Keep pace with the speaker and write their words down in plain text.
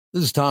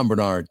This is Tom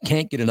Bernard.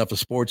 Can't get enough of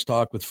sports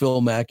talk with Phil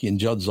Mackey and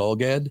Judd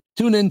Zulgad?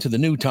 Tune in to the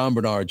new Tom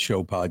Bernard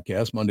Show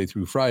podcast Monday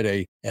through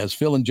Friday as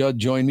Phil and Judd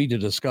join me to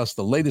discuss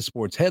the latest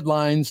sports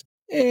headlines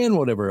and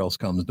whatever else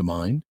comes to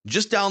mind.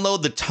 Just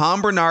download the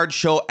Tom Bernard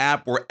Show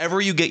app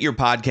wherever you get your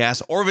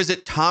podcasts or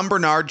visit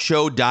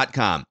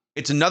tombernardshow.com.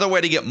 It's another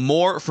way to get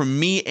more from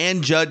me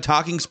and Judd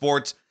talking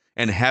sports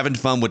and having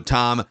fun with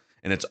Tom,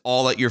 and it's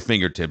all at your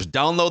fingertips.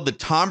 Download the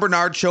Tom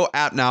Bernard Show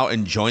app now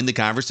and join the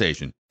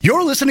conversation.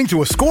 You're listening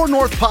to a Score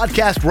North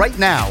podcast right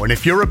now, and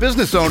if you're a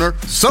business owner,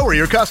 so are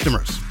your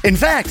customers. In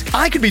fact,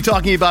 I could be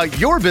talking about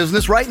your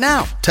business right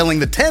now, telling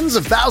the tens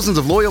of thousands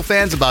of loyal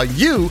fans about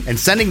you and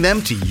sending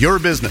them to your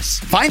business.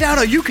 Find out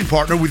how you can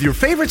partner with your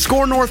favorite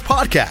Score North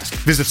podcast.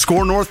 Visit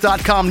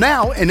scorenorth.com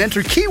now and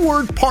enter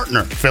keyword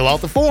partner. Fill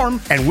out the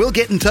form, and we'll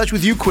get in touch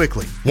with you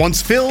quickly.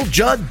 Once Phil,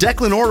 Judd,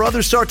 Declan, or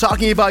others start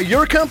talking about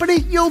your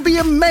company, you'll be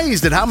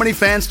amazed at how many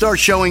fans start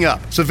showing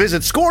up. So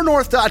visit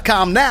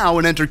scorenorth.com now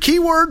and enter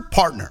keyword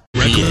partner.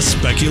 Reckless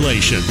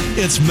speculation.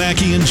 It's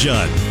Mackey and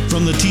Judd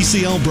from the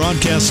TCL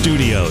Broadcast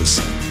Studios.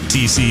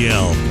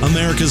 TCL,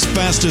 America's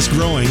fastest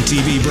growing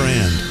TV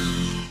brand.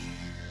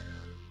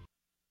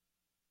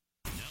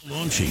 Now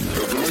launching.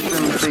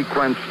 Ignition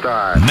sequence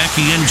start.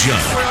 Mackey and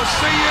Judd. We'll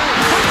see you.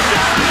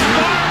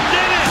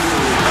 Did it.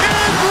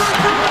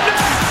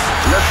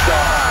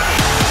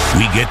 Liftoff.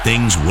 We get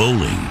things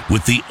rolling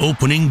with the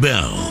opening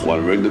bell.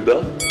 Want to ring the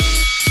bell?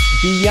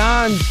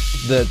 Beyond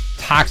the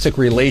toxic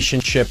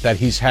relationship that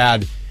he's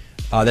had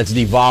that's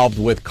devolved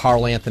with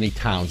Karl Anthony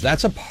Towns,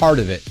 that's a part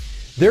of it.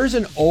 There's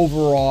an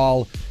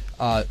overall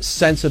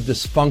sense of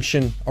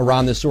dysfunction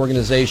around this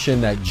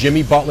organization that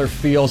Jimmy Butler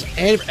feels,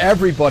 and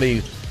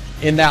everybody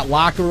in that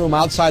locker room,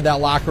 outside that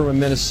locker room in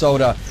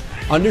Minnesota,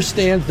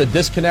 understands the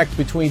disconnect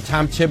between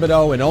Tom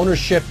Thibodeau and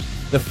ownership,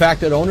 the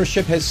fact that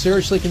ownership has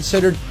seriously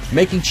considered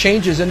making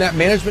changes in that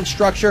management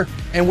structure,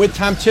 and with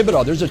Tom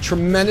Thibodeau, there's a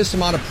tremendous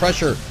amount of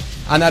pressure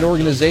on that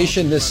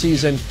organization this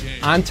season,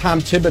 on Tom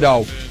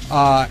Thibodeau,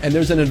 and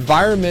there's an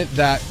environment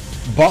that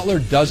Butler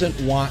doesn't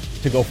want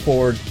to go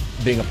forward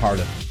being a part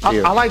of.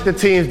 I like the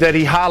teams that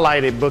he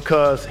highlighted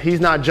because he's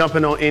not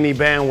jumping on any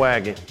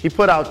bandwagon. He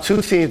put out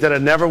two teams that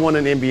have never won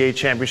an NBA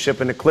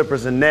championship in the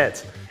Clippers and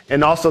Nets,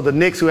 and also the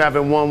Knicks, who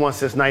haven't won one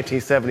since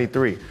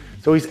 1973.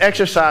 So he's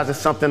exercising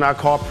something I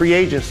call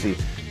pre-agency.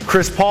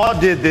 Chris Paul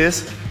did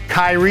this,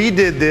 Kyrie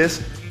did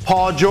this,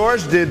 Paul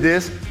George did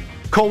this,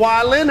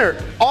 Kawhi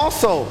Leonard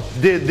also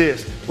did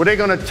this, where they're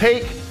going to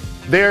take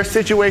their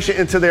situation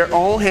into their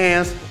own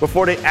hands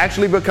before they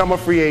actually become a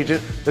free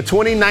agent. The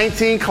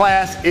 2019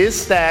 class is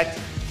stacked.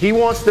 He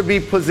wants to be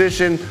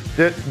positioned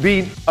to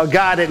be a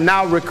guy that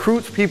now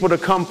recruits people to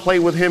come play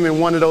with him in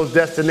one of those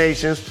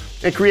destinations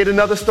and create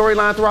another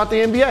storyline throughout the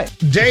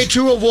NBA. Day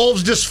 2 of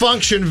Wolves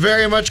dysfunction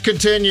very much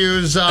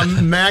continues.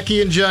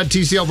 Mackey and Judd,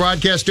 TCL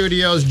Broadcast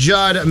Studios.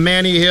 Judd,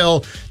 Manny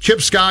Hill,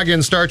 Chip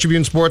Scoggins, Star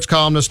Tribune sports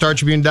columnist,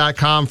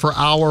 StarTribune.com for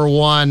Hour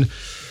 1.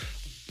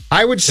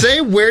 I would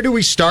say, where do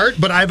we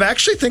start? But I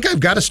actually think I've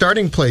got a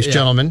starting place,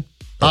 gentlemen.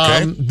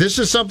 Okay. This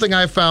is something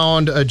I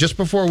found just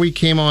before we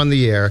came on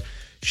the air.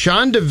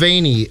 Sean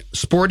Devaney,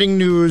 Sporting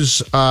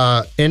News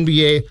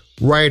NBA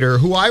writer,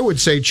 who I would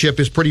say, Chip,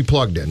 is pretty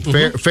plugged in.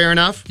 Fair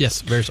enough?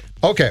 Yes, very so.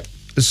 Okay.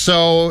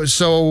 So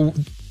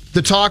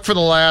the talk for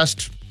the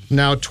last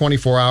now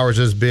 24 hours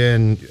has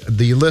been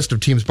the list of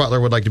teams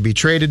Butler would like to be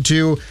traded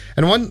to.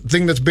 And one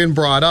thing that's been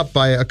brought up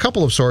by a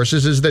couple of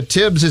sources is that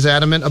Tibbs is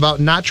adamant about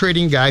not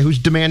trading a guy who's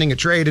demanding a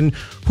trade and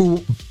who,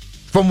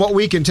 from what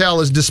we can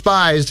tell, is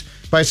despised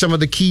by some of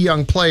the key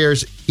young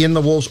players in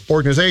the Wolves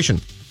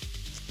organization.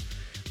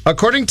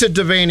 According to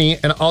Devaney,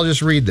 and I'll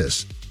just read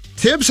this,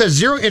 Tibbs has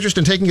zero interest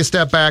in taking a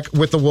step back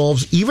with the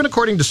Wolves, even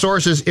according to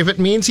sources, if it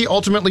means he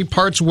ultimately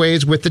parts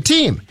ways with the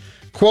team.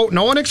 Quote,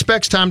 no one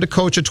expects Tom to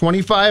coach a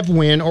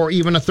 25-win or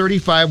even a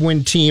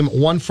 35-win team,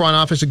 one front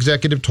office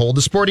executive told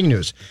the Sporting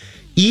News.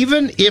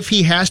 Even if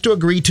he has to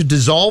agree to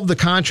dissolve the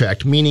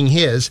contract, meaning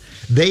his,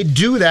 they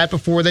do that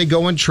before they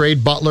go and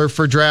trade Butler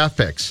for draft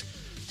picks.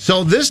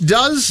 So this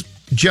does,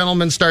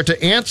 gentlemen, start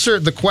to answer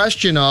the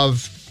question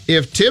of,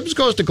 if Tibbs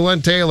goes to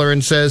Glenn Taylor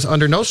and says,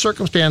 under no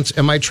circumstance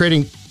am I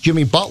trading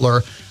Jimmy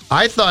Butler,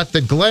 I thought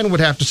that Glenn would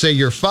have to say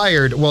you're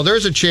fired. Well,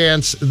 there's a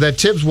chance that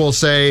Tibbs will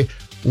say,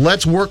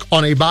 let's work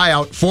on a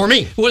buyout for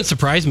me. It wouldn't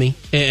surprise me.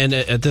 And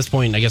at this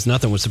point, I guess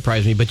nothing would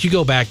surprise me. But you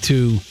go back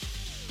to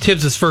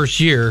Tibbs' first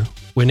year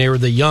when they were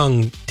the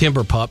young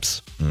Timber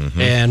Pups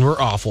and were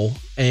awful.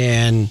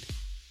 And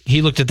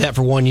he looked at that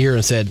for 1 year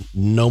and said,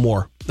 no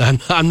more.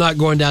 I'm not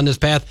going down this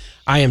path.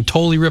 I am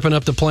totally ripping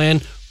up the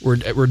plan.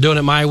 We're doing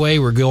it my way.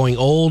 We're going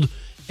old.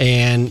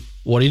 And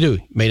what did he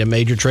do? Made a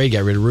major trade,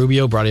 got rid of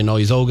Rubio, brought in all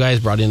these old guys,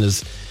 brought in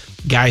his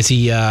guys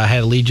he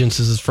had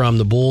allegiances from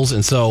the Bulls.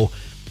 And so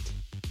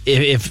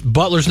if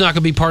Butler's not going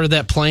to be part of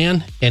that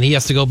plan and he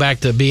has to go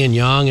back to being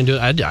young and do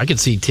it, I could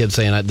see Tibbs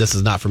saying, this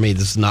is not for me.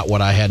 This is not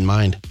what I had in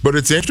mind. But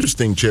it's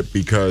interesting, Chip,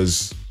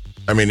 because,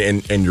 I mean,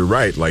 and you're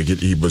right. Like,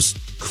 he was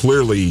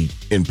clearly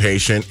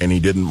impatient and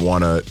he didn't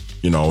want to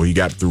he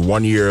got through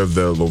 1 year of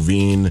the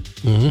Levine,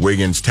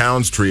 Wiggins,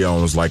 Towns trio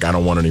and was like, I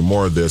don't want any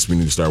more of this. We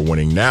need to start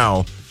winning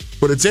now.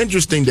 But it's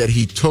interesting that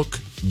he took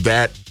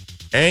that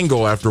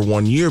angle after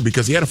 1 year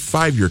because he had a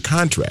 5-year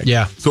contract.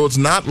 Yeah. So it's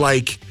not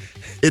like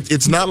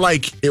it's not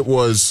like it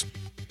was,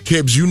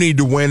 Tibbs, you need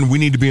to win. We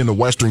need to be in the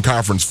Western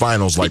Conference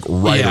Finals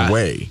right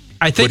away.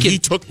 I think he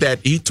took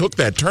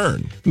that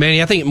turn.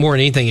 Manny, I think more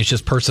than anything, it's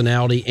just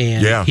personality,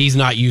 and he's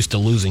not used to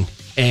losing.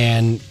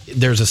 And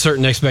there's a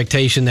certain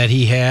expectation that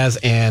he has,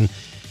 and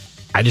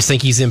I just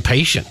think he's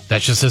impatient.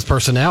 That's just his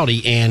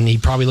personality, and he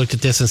probably looked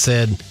at this and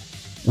said,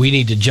 we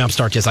need to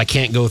jumpstart this. I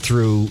can't go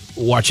through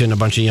watching a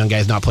bunch of young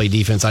guys not play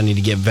defense. I need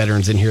to get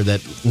veterans in here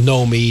that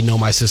know me, know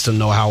my system,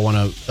 know how I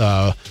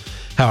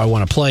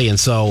want to play. And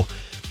so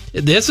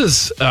this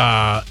is,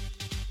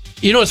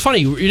 it's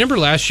funny. Remember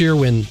last year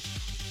when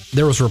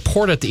there was a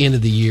report at the end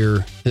of the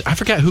year, I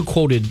forgot who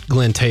quoted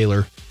Glenn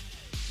Taylor.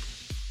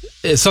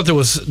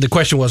 The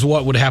question was,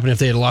 what would happen if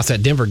they had lost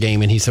that Denver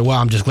game? And he said, well,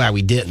 I'm just glad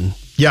we didn't.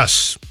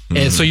 Yes.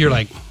 And so you're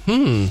like,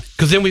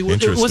 because then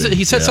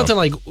he said something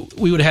like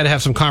we would have had to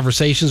have some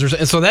conversations,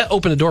 and so that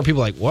opened the door. People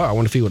were like, wow, I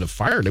wonder if he would have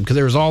fired him, because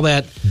there was all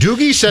that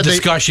Doogie said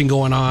discussion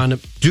going on.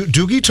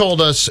 Doogie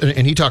told us,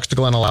 and he talks to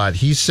Glenn a lot.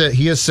 He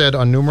has said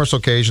on numerous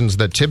occasions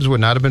that Tibbs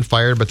would not have been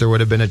fired, but there would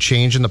have been a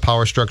change in the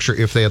power structure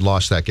if they had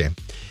lost that game.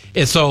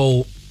 And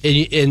so,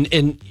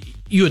 and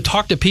you would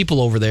talk to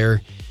people over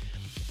there,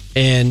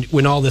 and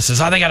when all this is,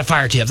 they got to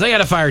fire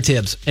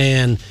Tibbs,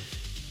 and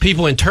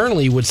people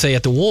internally would say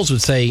at the Wolves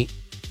would say,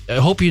 I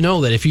hope you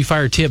know that if you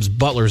fire Tibbs,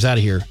 Butler's out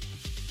of here.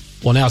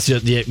 Well, now it's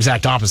the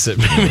exact opposite.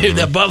 Maybe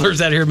that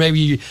Butler's out of here.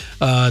 Maybe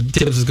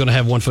Tibbs is going to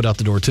have one foot out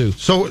the door too.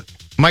 So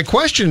my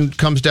question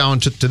comes down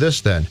to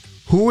this then.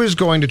 Who is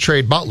going to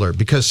trade Butler?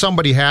 Because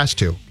somebody has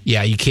to.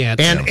 Yeah, you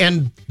can't.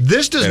 And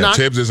this does and not. If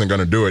Tibbs isn't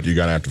going to do it, you're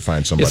going to have to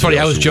find somebody. It's funny.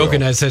 Else I was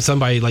joking. I said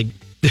somebody like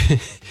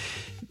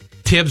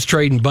Tibbs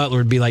trading Butler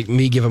would be like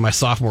me giving my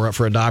sophomore up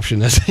for adoption.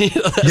 Yes,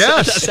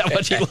 that's how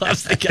much he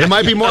loves the guy. It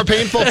might be more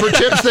painful for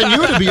Tibbs than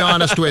you, to be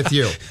honest with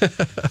you.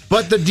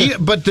 But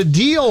the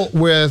deal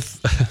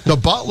with the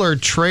Butler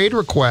trade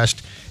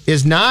request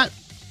is not.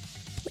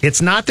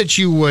 It's not that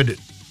you would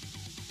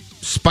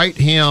spite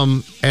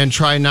him and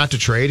try not to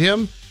trade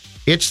him.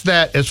 It's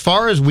that, as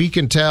far as we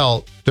can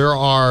tell, there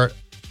are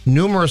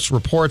numerous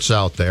reports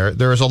out there.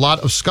 There is a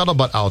lot of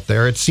scuttlebutt out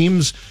there. It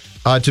seems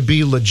to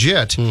be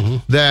legit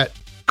that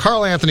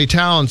Karl Anthony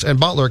Towns and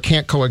Butler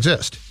can't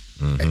coexist.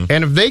 And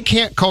if they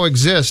can't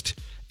coexist,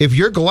 if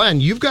you're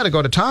Glenn, you've got to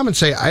go to Tom and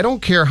say, I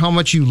don't care how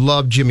much you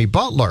love Jimmy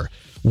Butler.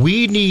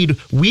 We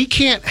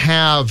can't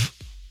have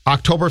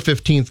October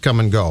 15th come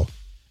and go.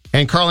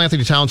 And Karl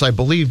Anthony Towns, I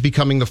believe,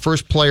 becoming the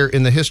first player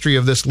in the history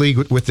of this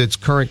league with its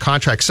current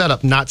contract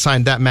setup, not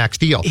signed that max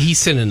deal. He's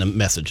sending a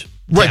message,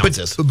 right? But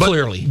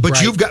clearly, but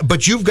right?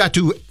 you've got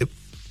to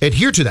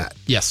adhere to that.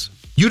 Yes,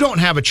 you don't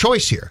have a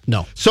choice here.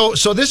 No. So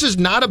this is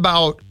not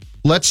about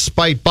let's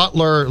spite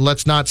Butler,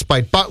 let's not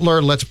spite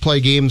Butler, let's play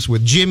games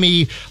with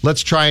Jimmy,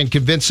 let's try and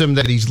convince him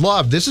that he's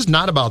loved. This is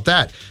not about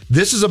that.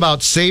 This is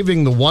about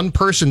saving the one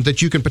person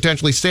that you can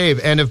potentially save.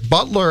 And if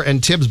Butler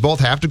and Tibbs both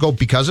have to go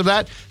because of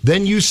that,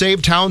 then you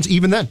save Towns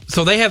even then.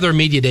 So they have their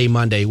media day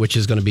Monday, which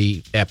is going to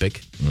be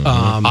epic.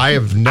 I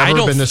have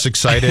never been this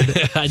excited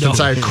since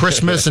I had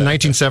Christmas in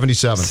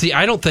 1977. See,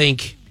 I don't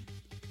think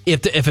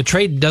if a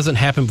trade doesn't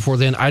happen before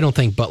then, I don't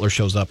think Butler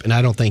shows up, and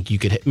I don't think you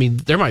could. I mean,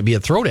 there might be a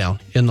throwdown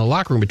in the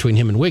locker room between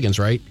him and Wiggins,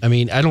 right? I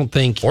mean, I don't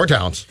think or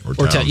Towns.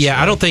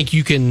 I don't think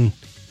you can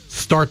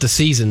start the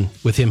season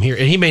with him here,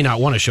 and he may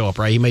not want to show up,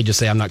 right? He may just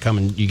say, "I'm not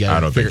coming." You guys. I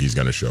don't think he's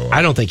going to show up.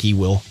 I don't think he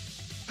will.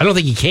 I don't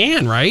think he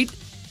can, right?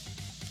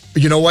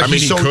 You know what? I mean,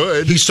 he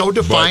could. He's so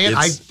defiant.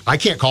 I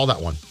can't call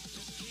that one.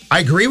 I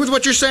agree with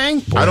what you're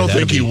saying. I don't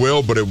think he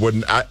will, but it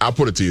wouldn't. I'll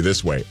put it to you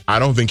this way: I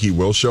don't think he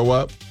will show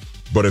up.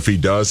 But if he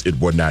does, it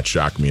would not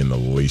shock me in the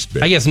least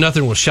bit. I guess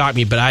nothing will shock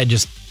me, but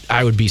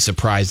I would be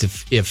surprised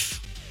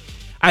if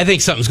I think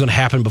something's going to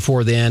happen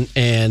before then.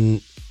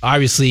 And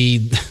obviously,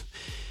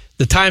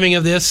 the timing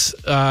of this,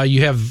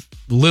 you have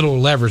little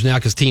leverage now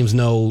because teams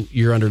know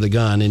you're under the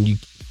gun, and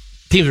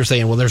teams are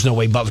saying, well, there's no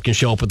way Butler can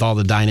show up with all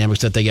the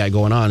dynamics that they got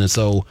going on, and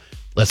so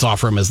let's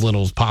offer him as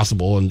little as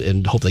possible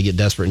and hope they get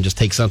desperate and just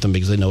take something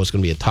because they know it's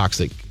going to be a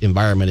toxic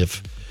environment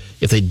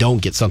if they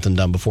don't get something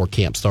done before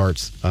camp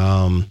starts.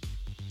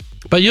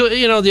 But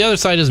you know, the other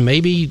side is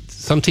maybe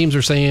some teams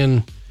are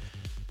saying,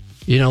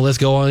 you know, let's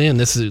go on in.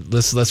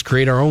 Let's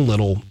create our own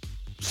little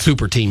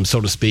super team,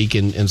 so to speak,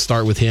 and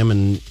start with him.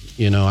 And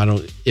you know, I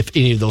don't if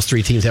any of those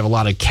three teams have a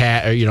lot of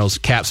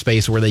cap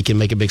space where they can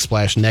make a big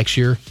splash next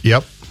year.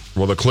 Yep.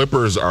 Well, the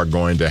Clippers are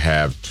going to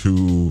have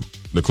two.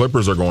 The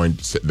Clippers are going.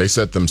 They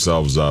set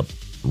themselves up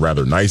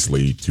rather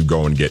nicely to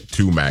go and get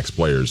two max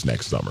players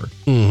next summer.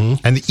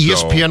 Mm-hmm. And the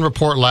ESPN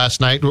report last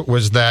night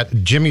was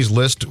that Jimmy's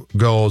list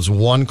goes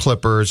 1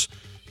 Clippers,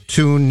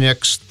 2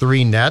 Knicks,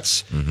 3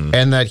 Nets,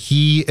 and that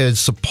he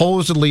is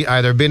supposedly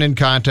either been in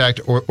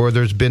contact or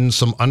there's been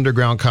some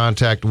underground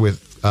contact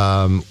with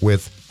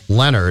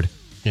Leonard.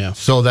 Yeah.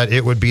 So that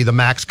it would be the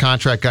max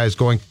contract guys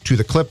going to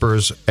the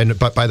Clippers.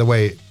 But by the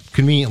way,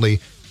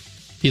 conveniently,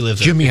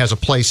 Jimmy has a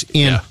place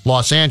in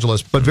Los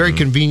Angeles, but very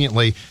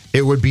conveniently,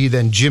 it would be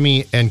then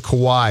Jimmy and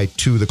Kawhi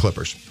to the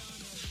Clippers.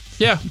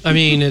 Yeah, I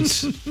mean,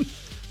 it's,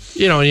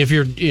 if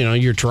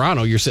you're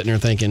Toronto, you're sitting there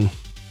thinking,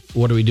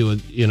 what do we do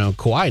with,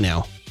 Kawhi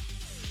now?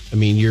 I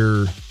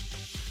mean,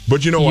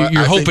 But you know what?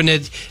 You're hoping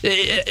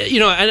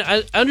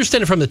I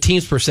understand it from the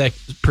team's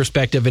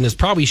perspective, and it's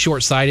probably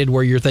short-sighted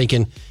where you're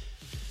thinking,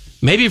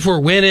 maybe if we're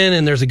winning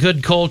and there's a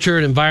good culture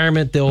and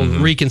environment, they'll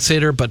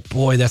reconsider. But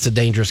boy, that's a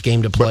dangerous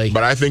game to play.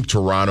 But I think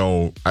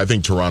Toronto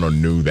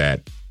knew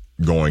that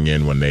going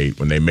in when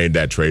they made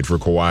that trade for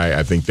Kawhi.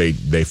 I think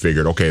they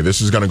figured, okay,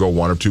 this is going to go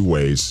one of two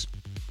ways.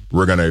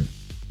 We're going to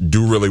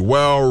do really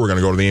well. We're going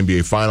to go to the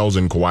NBA Finals,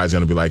 and Kawhi's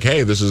going to be like,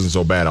 hey, this isn't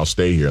so bad. I'll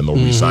stay here, and they'll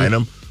re-sign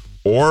him.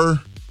 Or,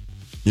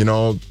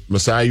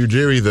 Masai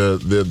Ujiri,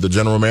 the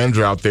general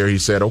manager out there, he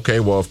said,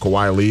 okay, well, if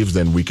Kawhi leaves,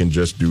 then we can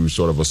just do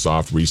sort of a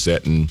soft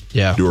reset and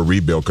do a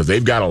rebuild, because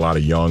they've got a lot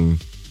of young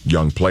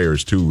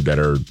players, too, that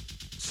are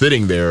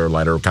sitting there,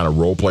 like, are kind of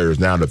role players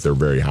now that they're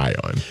very high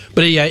on.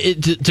 But,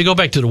 to go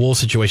back to the Wolves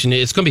situation,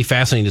 it's going to be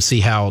fascinating to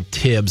see how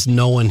Tibbs,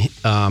 knowing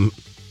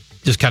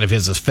just kind of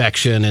his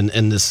affection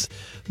and this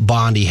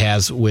bond he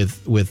has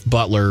with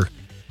Butler,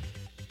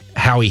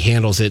 how he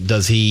handles it.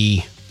 Does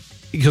he...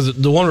 Because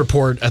the one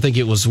report, I think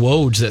it was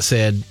Woj that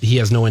said he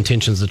has no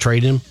intentions to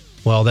trade him.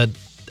 Well, I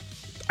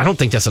don't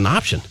think that's an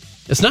option.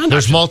 It's not an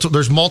option.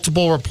 There's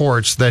multiple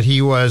reports that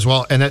he was,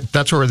 and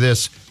that's where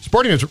this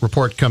Sporting News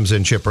report comes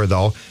in, Chipper,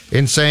 though,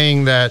 in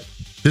saying that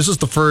this is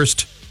the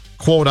first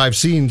quote I've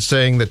seen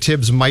saying that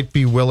Tibbs might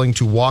be willing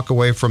to walk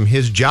away from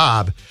his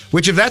job,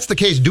 which if that's the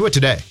case, do it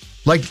today.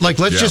 Let's you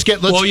have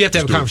to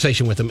have a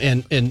conversation with him.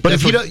 But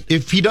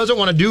if he doesn't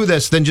want to do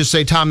this, then just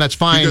say, Tom, that's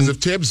fine. Because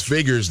if Tibbs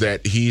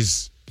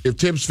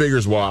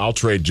figures, well, I'll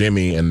trade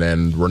Jimmy, and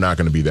then we're not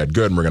going to be that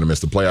good, and we're going to miss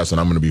the playoffs, and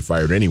I'm going to be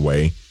fired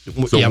anyway.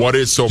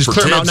 So for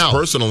Tibbs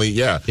personally?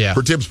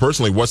 For Tibbs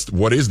personally,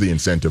 what is the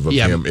incentive of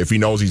him if he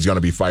knows he's going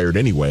to be fired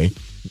anyway?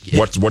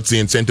 What's the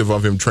incentive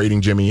of him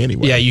trading Jimmy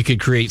anyway? Yeah, you could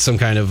create some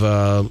kind of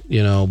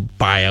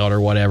buyout or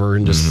whatever,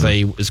 and just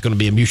say it's going to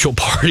be a mutual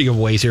parting of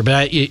ways here.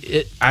 But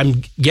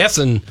I'm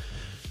guessing,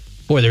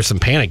 boy, there's some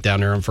panic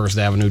down there on First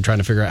Avenue trying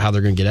to figure out how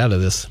they're going to get out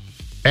of this.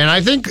 And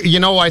I think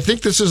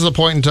this is the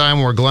point in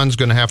time where Glenn's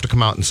going to have to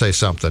come out and say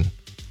something.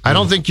 I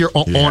don't think your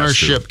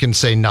ownership can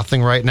say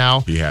nothing right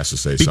now. He has to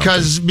say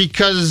something.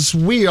 Because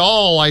we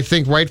all, I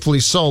think, rightfully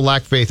so,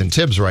 lack faith in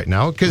Tibbs right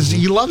now because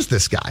he loves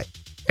this guy.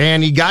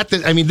 And he got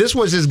this. I mean, this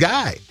was his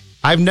guy.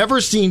 I've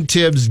never seen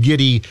Tibbs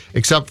giddy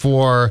except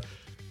for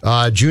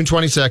June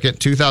 22nd,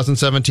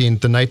 2017,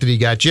 the night that he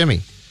got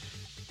Jimmy.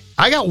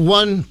 I got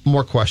one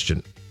more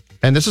question.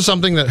 And this is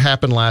something that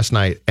happened last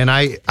night. And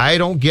I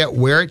don't get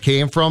where it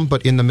came from,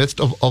 but in the midst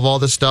of all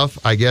this stuff,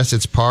 I guess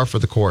it's par for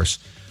the course.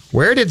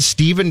 Where did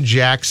Steven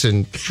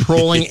Jackson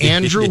trolling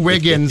Andrew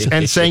Wiggins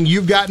and saying,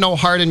 you've got no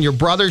heart and your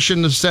brother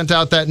shouldn't have sent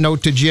out that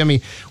note to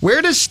Jimmy?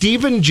 Where does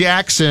Steven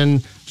Jackson,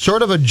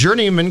 sort of a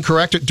journeyman,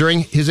 correct,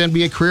 during his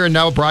NBA career and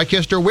now a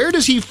broadcaster, where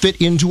does he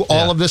fit into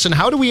all of this? And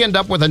how do we end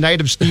up with a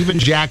night of Steven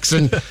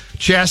Jackson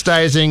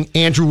chastising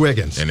Andrew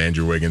Wiggins? And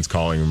Andrew Wiggins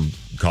calling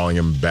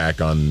him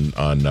back on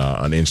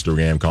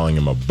Instagram, calling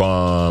him a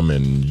bum,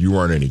 and you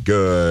weren't any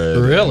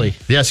good. Really?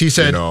 And, yes, he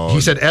said.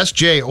 He said,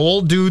 "SJ,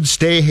 old dudes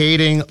stay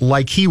hating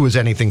like he was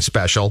anything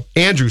special."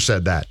 Andrew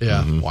said that.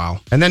 Yeah.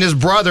 Wow. And then his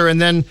brother, and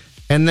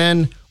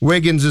then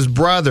Wiggins'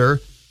 brother,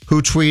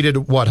 who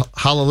tweeted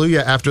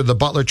hallelujah after the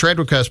Butler trade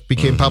request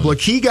became public.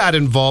 He got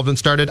involved and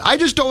started. I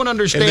just don't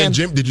understand. And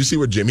then did you see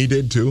what Jimmy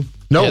did too?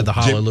 No, the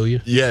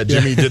hallelujah.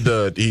 Jimmy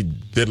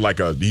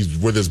he's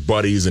with his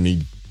buddies, and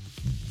he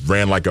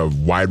ran like a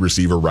wide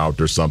receiver route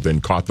or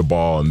something, caught the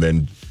ball, and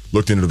then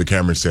looked into the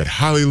camera and said,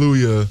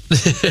 hallelujah.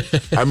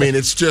 I mean,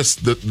 it's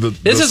just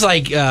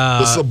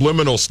the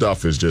subliminal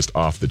stuff is just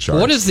off the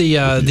charts. What is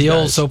the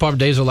old soap opera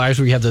Days of Lives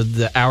where you have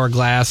the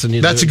hourglass?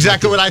 And that's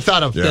exactly what I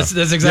thought of. Yeah.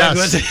 That's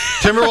exactly what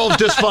Timberwolves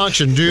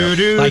dysfunction.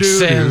 Like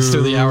sands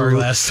through the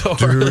hourglass.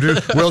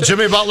 Will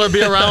Jimmy Butler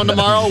be around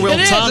tomorrow? Will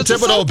Tom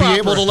Thibodeau be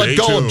able to let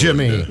go of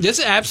Jimmy? Yeah.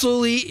 This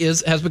absolutely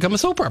has become a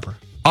soap opera.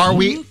 Are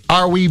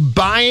we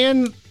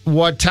buying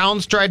what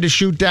Towns tried to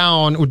shoot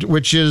down,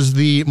 which is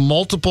the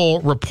multiple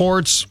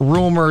reports,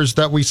 rumors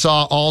that we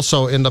saw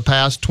also in the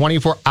past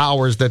 24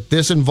 hours that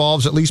this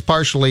involves, at least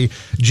partially,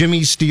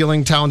 Jimmy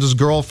stealing Towns'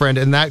 girlfriend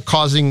and that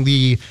causing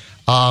the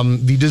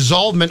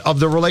dissolvement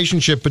of the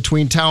relationship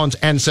between Towns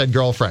and said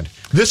girlfriend?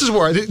 This is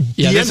where the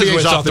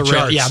NBA's off the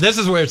charts. Yeah, this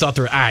is where it's off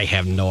the. I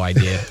have no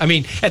idea. I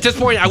mean, at this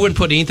point, I wouldn't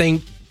put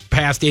anything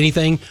past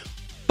anything,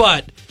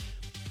 but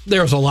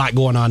there was a lot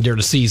going on during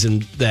the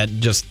season that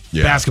just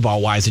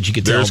basketball-wise that you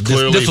could tell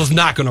this was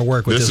not going to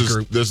work with this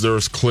group.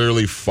 There's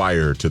clearly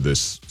fire to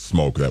this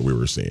smoke that we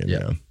were seeing.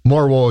 Yeah.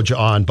 More Woj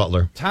on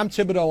Butler. Tom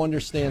Thibodeau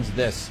understands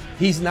this.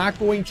 He's not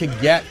going to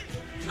get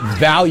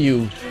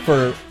value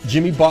for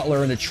Jimmy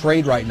Butler in a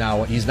trade right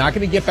now. He's not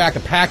going to get back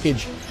a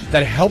package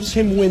that helps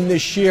him win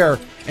this year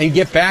and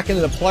get back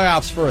into the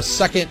playoffs for a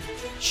second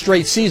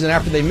straight season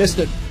after they missed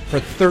it for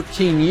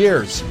 13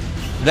 years.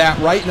 that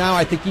right now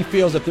I think he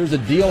feels if there's a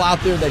deal out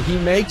there that he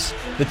makes,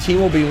 the team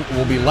will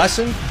be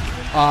lessened,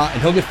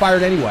 and he'll get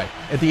fired anyway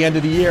at the end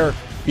of the year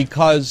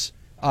because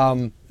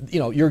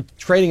you're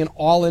trading an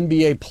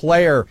all-NBA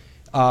player.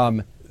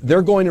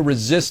 They're going to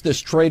resist this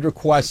trade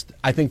request,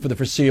 I think, for the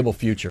foreseeable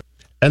future.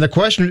 And the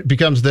question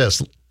becomes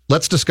this.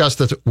 Let's discuss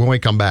this when we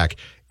come back.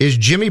 Is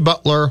Jimmy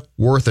Butler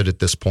worth it at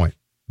this point?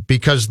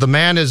 Because the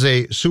man is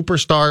a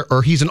superstar,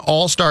 or he's an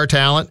all-star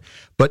talent,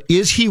 but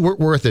is he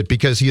worth it?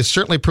 Because he has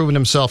certainly proven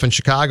himself in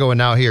Chicago and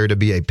now here to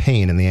be a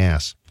pain in the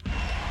ass.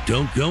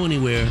 Don't go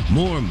anywhere.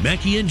 More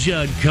Mackey and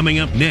Judd coming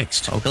up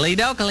next. Oakley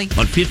dokley.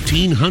 On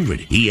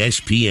 1500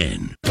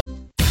 ESPN.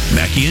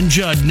 Mackey and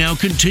Judd now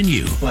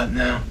continue. What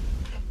now?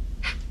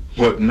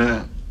 What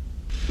now?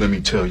 Let me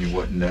tell you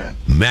what now.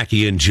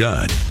 Mackey and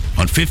Judd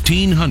on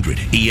 1500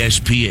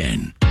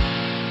 ESPN.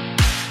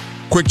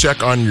 Quick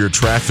check on your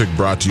traffic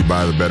brought to you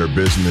by the Better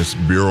Business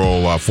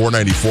Bureau.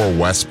 494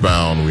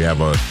 westbound. We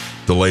have a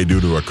delay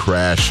due to a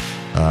crash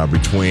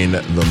between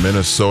the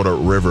Minnesota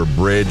River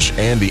Bridge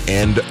and the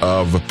end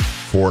of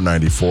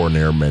 494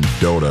 near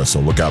Mendota.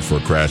 So look out for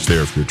a crash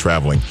there if you're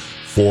traveling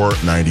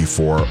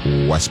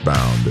 494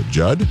 westbound.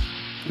 Judd?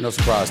 No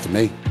surprise to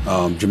me.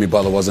 Jimmy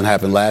Butler wasn't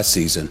happening last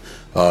season.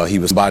 He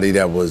was somebody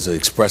that was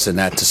expressing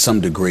that to some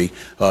degree,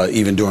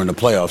 even during the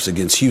playoffs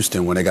against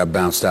Houston when they got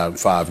bounced out in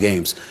 5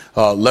 games.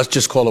 Let's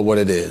just call it what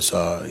it is.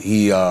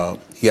 He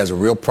has a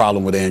real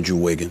problem with Andrew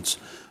Wiggins.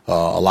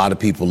 A lot of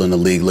people in the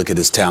league look at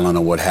his talent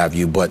or what have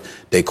you, but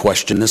they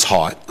question his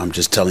heart. I'm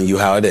just telling you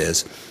how it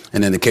is.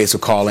 And in the case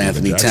of Karl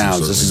Anthony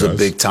Towns, this is a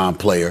big-time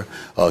player,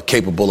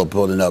 capable of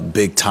putting up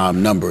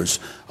big-time numbers.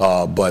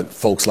 But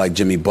folks like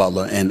Jimmy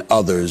Butler and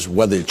others,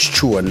 whether it's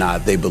true or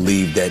not, they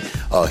believe that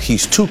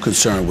he's too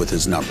concerned with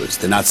his numbers.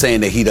 They're not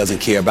saying that he doesn't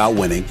care about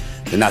winning.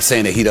 They're not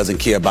saying that he doesn't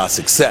care about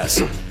success.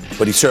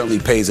 But he certainly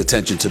pays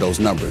attention to those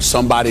numbers.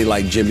 Somebody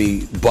like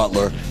Jimmy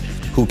Butler,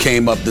 who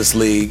came up this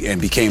league and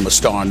became a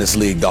star in this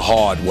league the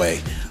hard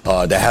way,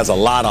 that has a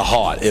lot of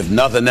heart. If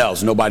nothing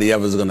else, nobody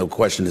ever is going to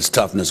question his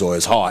toughness or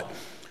his heart.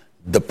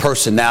 The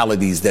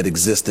personalities that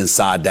exist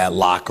inside that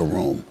locker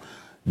room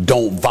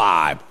don't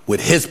vibe with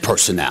his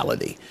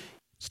personality.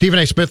 Stephen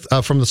A. Smith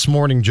from This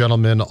Morning,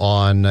 gentlemen,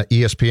 on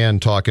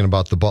ESPN talking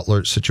about the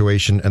Butler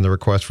situation and the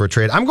request for a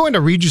trade. I'm going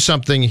to read you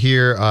something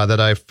here that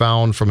I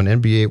found from an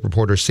NBA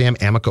reporter, Sam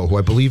Amico, who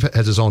I believe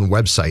has his own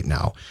website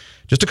now.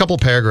 Just a couple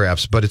of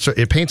paragraphs, but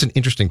it paints an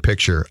interesting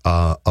picture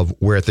of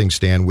where things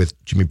stand with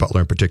Jimmy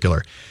Butler in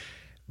particular.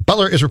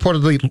 Butler is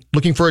reportedly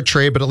looking for a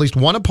trade, but at least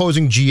one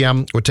opposing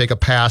GM would take a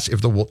pass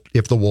if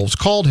the Wolves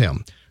called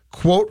him.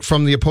 Quote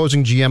from the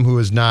opposing GM, who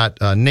is not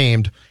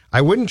named,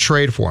 "I wouldn't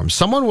trade for him.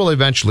 Someone will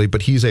eventually,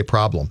 but he's a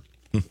problem."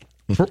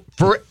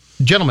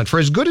 Gentlemen, for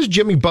as good as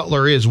Jimmy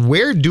Butler is,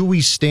 where do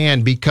we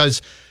stand?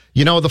 Because,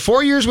 the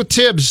 4 years with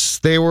Tibbs,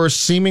 they were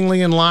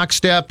seemingly in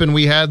lockstep, and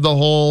we had the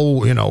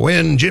whole,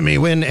 win, Jimmy,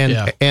 win,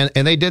 and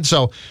they did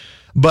so.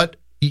 But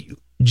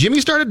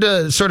Jimmy started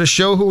to sort of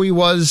show who he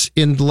was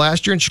in the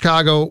last year in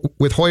Chicago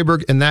with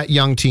Hoiberg and that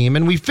young team.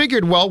 And we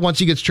figured, well, once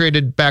he gets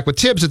traded back with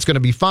Tibbs, it's going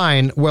to be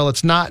fine. Well,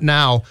 it's not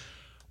now.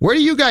 Where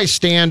do you guys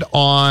stand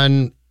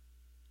on,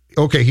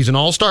 okay, he's an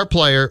all-star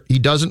player. He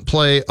doesn't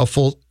play a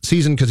full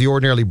season because he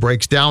ordinarily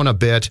breaks down a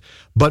bit,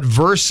 but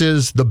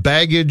versus the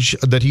baggage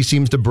that he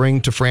seems to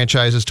bring to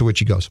franchises to which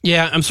he goes?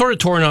 Yeah, I'm sort of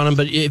torn on him,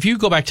 but if you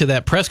go back to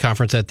that press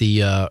conference at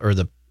the, or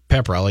the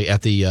pep rally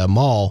at the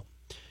mall,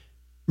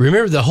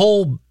 remember, the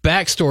whole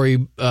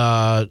backstory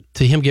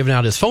to him giving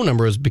out his phone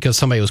number is because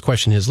somebody was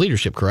questioning his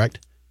leadership, correct?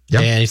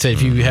 Yep. And he said,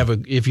 if you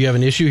have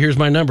an issue, here's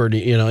my number.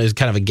 It's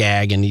kind of a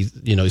gag, and he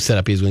set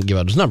up he's going to give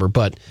out his number.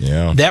 But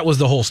that was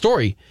the whole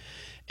story.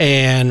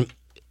 And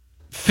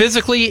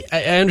physically,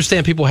 I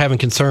understand people having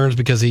concerns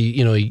because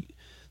he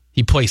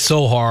plays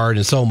so hard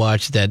and so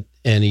much that,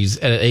 and he's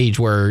at an age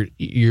where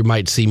you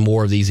might see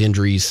more of these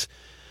injuries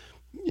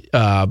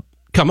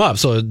come up.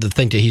 So to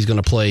think that he's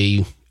going to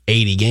play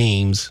 80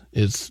 games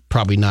is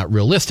probably not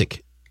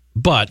realistic.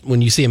 But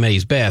when you see him at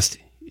his best,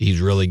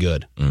 he's really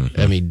good. Mm-hmm.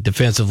 I mean,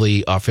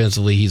 defensively,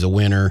 offensively, he's a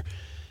winner,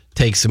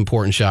 takes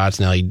important shots.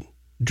 Now he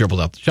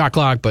dribbles out the shot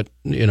clock, but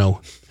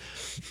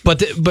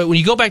but when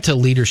you go back to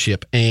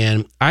leadership,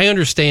 and I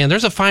understand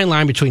there's a fine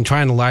line between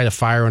trying to light a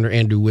fire under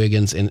Andrew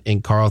Wiggins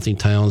and Karl Anthony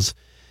Towns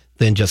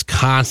than just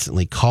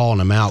constantly calling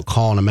him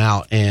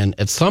out. And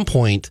at some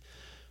point,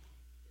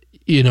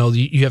 you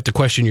have to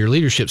question your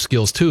leadership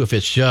skills too, if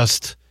it's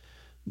just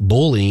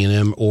bullying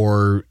him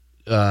or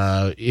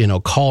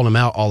calling him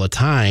out all the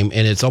time.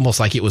 And it's almost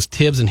like it was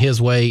Tibbs and his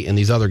way and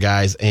these other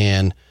guys,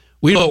 and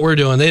we know what we're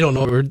doing, they don't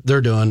know what they're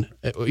doing.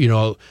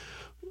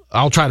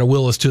 I'll try to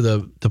will us to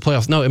the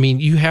playoffs. No, I mean,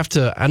 you have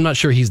to. I'm not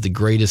sure he's the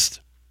greatest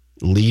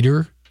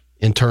leader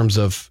in terms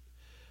of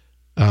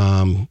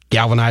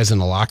galvanizing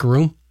the locker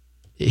room.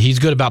 He's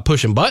good about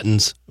pushing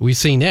buttons. We've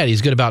seen that.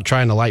 He's good about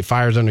trying to light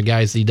fires under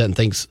guys that he doesn't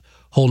think's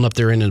holding up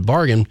their end of the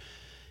bargain.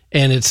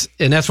 And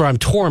that's where I'm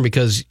torn,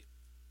 because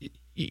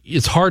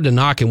it's hard to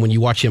knock him when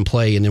you watch him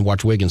play and then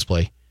watch Wiggins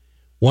play.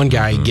 One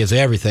guy gives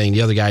everything.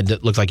 The other guy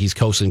looks like he's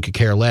coasting, could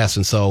care less.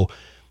 And so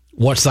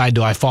what side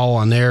do I fall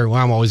on there?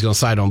 Well, I'm always going to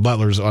side on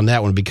Butler's on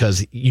that one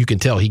because you can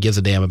tell he gives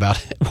a damn about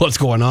what's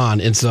going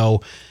on. And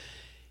so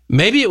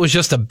maybe it was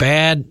just a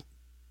bad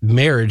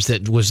marriage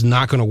that was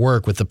not going to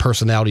work with the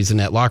personalities in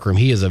that locker room.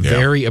 He is a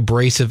very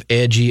abrasive,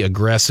 edgy,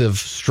 aggressive,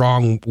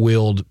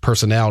 strong-willed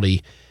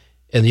personality,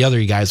 and the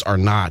other guys are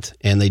not.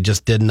 And they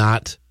just did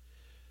not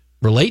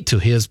relate to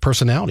his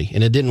personality,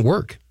 and it didn't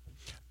work.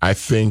 I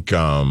think,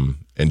 and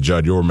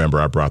Judd, you'll remember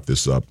I brought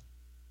this up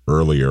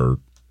earlier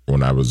in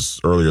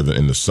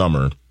the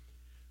summer.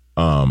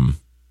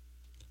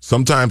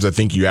 Sometimes I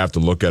think you have to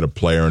look at a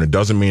player, and it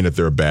doesn't mean that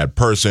they're a bad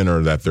person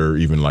or that they're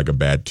even like a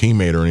bad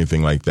teammate or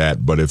anything like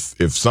that. But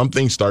if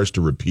something starts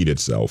to repeat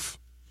itself,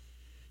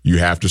 you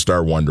have to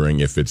start wondering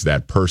if it's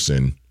that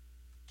person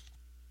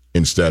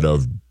instead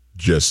of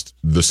just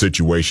the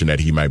situation that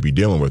he might be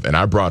dealing with. And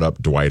I brought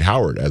up Dwight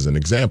Howard as an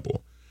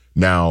example.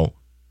 Now,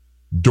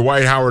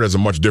 Dwight Howard has a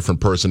much different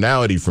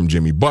personality from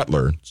Jimmy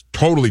Butler. It's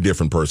totally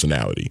different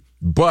personality.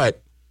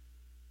 But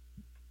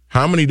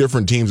how many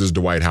different teams has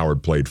Dwight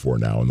Howard played for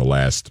now in the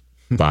last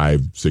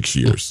 5-6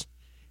 years?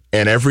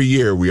 And every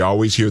year we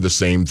always hear the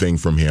same thing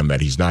from him,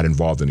 that he's not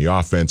involved in the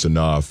offense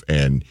enough,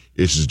 and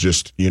it's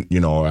just,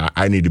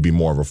 I need to be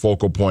more of a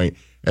focal point.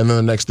 And then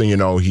the next thing you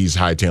know, he's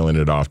hightailing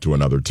it off to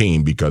another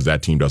team because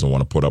that team doesn't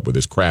want to put up with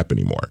his crap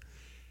anymore.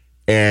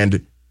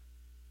 And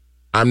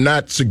I'm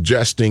not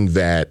suggesting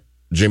that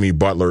Jimmy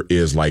Butler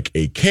is like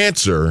a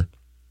cancer,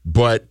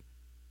 but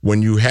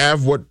when you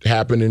have what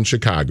happened in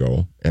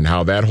Chicago and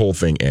how that whole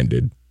thing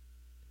ended,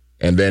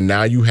 and then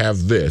now you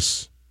have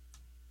this,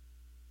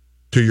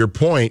 to your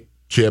point,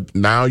 Chip,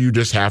 now you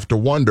just have to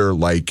wonder,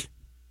 like,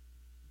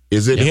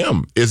 is it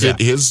him? Is it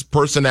his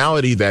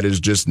personality that is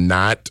just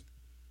not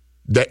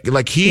that?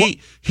 Like, he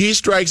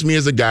strikes me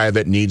as a guy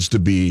that needs to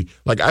be,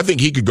 like, I think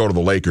he could go to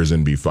the Lakers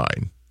and be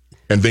fine,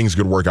 and things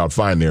could work out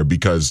fine there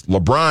because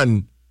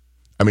LeBron,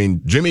 I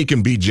mean, Jimmy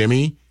can be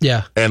Jimmy.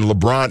 Yeah. And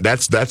LeBron,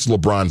 that's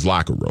LeBron's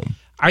locker room.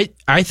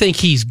 I think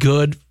he's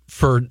good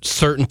for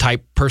certain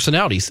type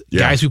personalities,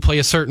 guys who play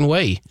a certain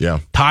way. Yeah.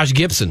 Taj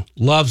Gibson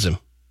loves him,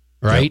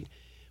 right? Yeah.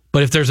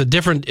 But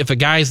if a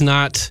guy's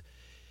not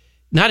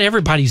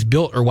everybody's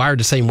built or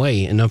wired the same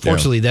way. And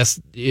unfortunately, that's,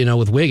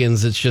 with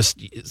Wiggins, it's just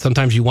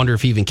sometimes you wonder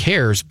if he even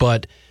cares.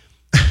 But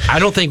I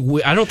don't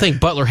think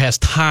Butler has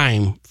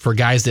time for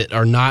guys that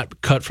are not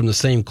cut from the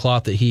same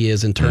cloth that he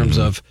is in terms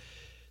of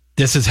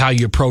this is how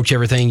you approach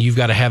everything. You've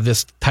got to have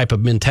this type of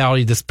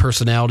mentality, this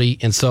personality.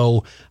 And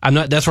so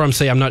that's where I'm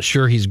saying I'm not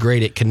sure he's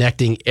great at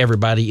connecting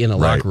everybody in a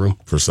locker room.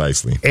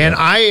 Precisely. And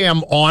I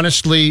am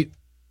honestly,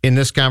 in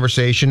this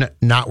conversation,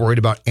 not worried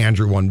about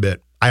Andrew one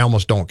bit. I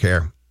almost don't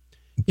care.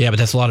 Yeah, but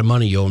that's a lot of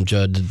money you owe him,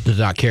 Judd, to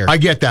not care. I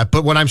get that.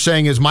 But what I'm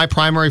saying is my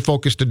primary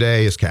focus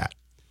today is Cat.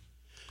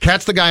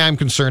 Cat's the guy I'm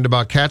concerned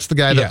about. Cat's the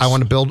guy that I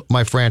want to build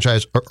my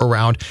franchise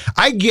around.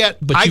 But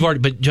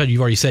Judd, you've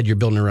already said you're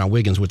building around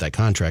Wiggins with that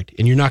contract,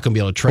 and you're not going to be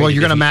able to trade. Well,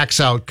 you're going to max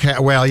out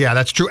Cat. Well, yeah,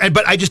 that's true.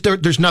 But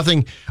there's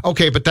nothing.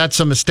 Okay, but that's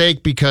a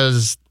mistake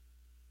because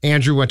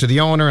Andrew went to the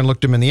owner and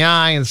looked him in the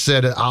eye and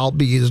said, "I'll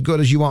be as good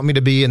as you want me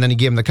to be," and then he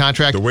gave him the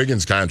contract. The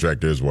Wiggins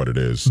contract is what it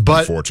is,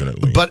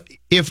 unfortunately. But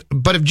if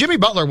Jimmy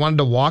Butler wanted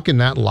to walk in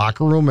that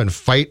locker room and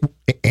fight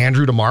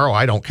Andrew tomorrow,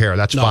 I don't care.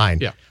 That's fine.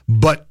 Yeah.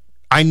 But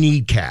I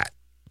need Cat.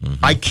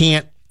 Mm-hmm. I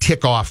can't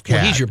tick off Cat.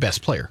 Well, he's your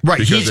best player. Right.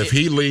 Because if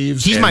he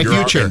leaves, he's my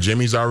future. And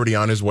Jimmy's already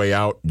on his way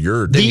out,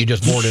 then you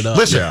just board it up.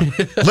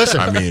 Listen.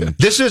 I mean,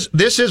 this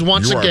is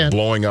once you again are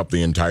blowing up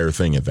the entire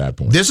thing at that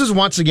point. This is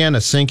once again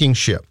a sinking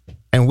ship,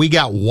 and we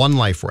got one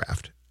life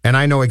raft, and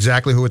I know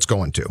exactly who it's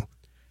going to.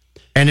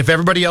 And if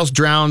everybody else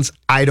drowns,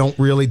 I don't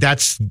really.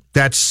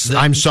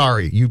 I'm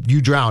sorry, you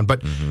drown.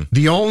 But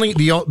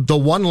the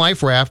one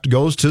life raft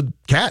goes to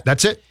Cat.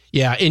 That's it.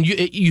 Yeah, and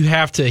he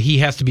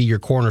has to be your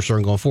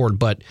cornerstone going forward.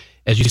 But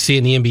as you see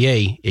in the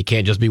NBA, it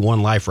can't just be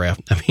one life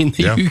raft. I mean,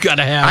 you got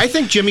to have. I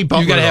think Jimmy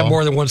Butler. You got to have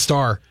more than one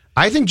star.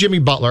 I think Jimmy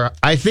Butler.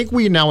 I think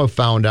we now have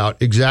found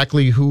out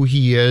exactly who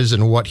he is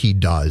and what he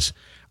does.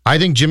 I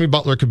think Jimmy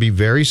Butler could be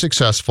very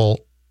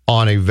successful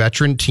on a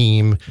veteran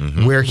team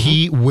where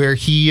he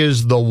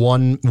is the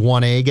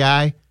 1A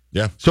guy.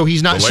 Yeah. So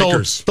he's not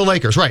the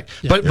Lakers, right?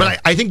 Yeah.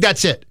 But I think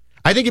that's it.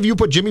 I think if you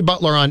put Jimmy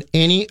Butler on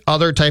any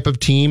other type of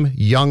team,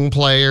 young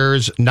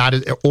players,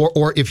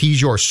 or if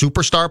he's your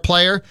superstar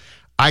player,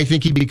 I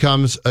think he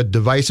becomes a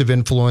divisive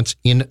influence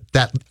in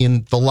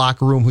the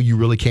locker room who you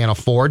really can't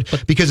afford.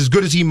 Because as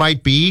good as he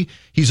might be,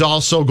 he's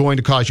also going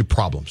to cause you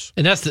problems.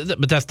 And that's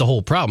the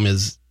whole problem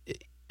is,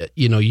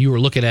 you were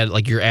looking at it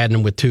like you're adding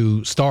him with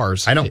two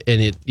stars. I know.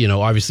 And it,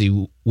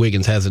 obviously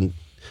Wiggins hasn't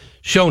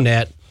shown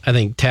that. I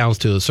think Towns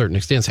to a certain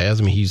extent has.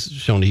 I mean, he's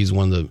shown that he's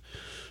one of the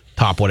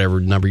top whatever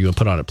number you would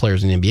put on it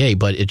players in the NBA,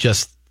 but it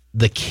just,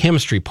 the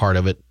chemistry part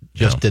of it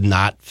just did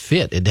not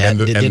fit. It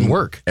didn't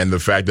work. And the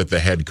fact that the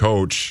head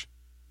coach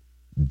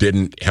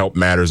didn't help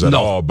matters at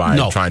all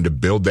by trying to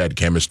build that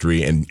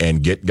chemistry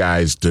and get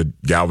guys to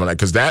galvanize.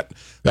 Because that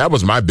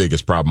was my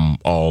biggest problem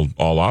all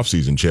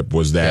offseason, Chip,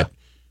 was that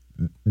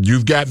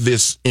you've got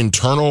this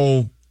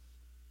internal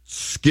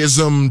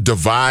schism,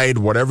 divide,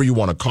 whatever you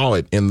want to call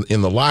it, in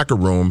the locker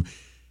room.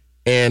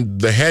 And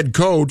the head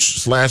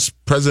coach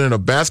 / president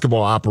of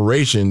basketball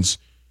operations,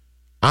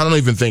 I don't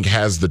even think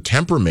has the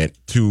temperament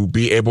to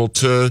be able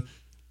to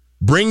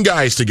bring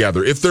guys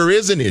together if there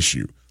is an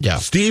issue. Yeah.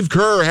 Steve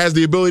Kerr has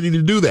the ability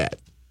to do that.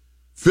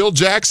 Phil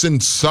Jackson,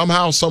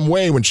 somehow, some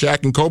way, when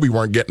Shaq and Kobe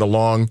weren't getting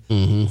along,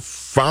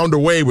 found a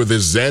way with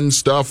his Zen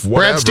stuff,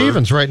 whatever. Brad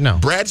Stevens right now.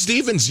 Brad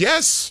Stevens,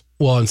 yes.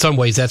 Well, in some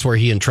ways, that's where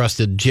he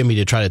entrusted Jimmy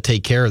to try to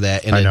take care of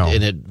that,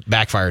 and it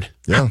backfired.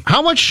 Yeah.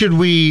 How much should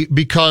we,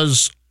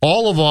 because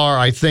all of our,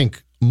 I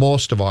think,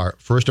 most of our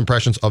first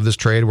impressions of this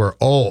trade were,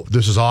 oh,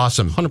 this is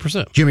awesome.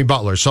 100%. Jimmy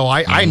Butler. So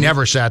I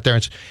never sat there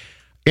and,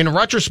 in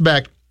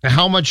retrospect,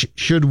 how much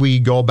should we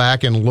go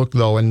back and look,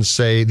 though, and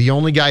say the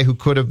only guy who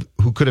could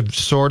have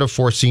sort of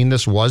foreseen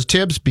this was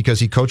Tibbs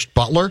because he coached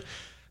Butler?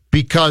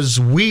 Because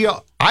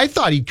I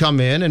thought he'd come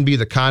in and be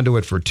the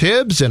conduit for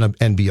Tibbs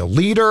and be a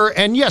leader.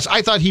 And yes,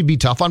 I thought he'd be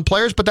tough on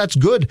players, but that's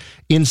good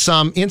in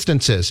some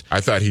instances.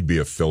 I thought he'd be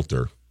a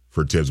filter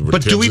for Tibbs,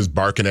 but Tibbs is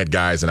barking at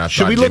guys, and I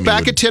should thought we look Jimmy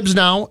back at Tibbs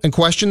now and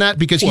question that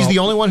because he's the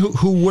only one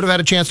who would have had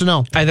a chance to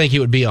know? I think it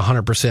would be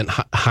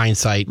 100%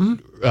 hindsight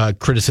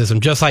criticism.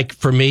 Just like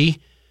for me,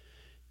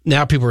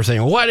 now people are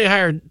saying, well, why did you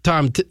hire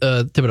Tom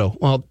Thibodeau?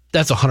 Well,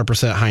 that's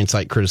 100%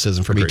 hindsight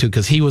criticism for me too,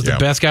 because he was the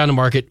best guy on the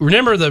market.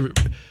 Remember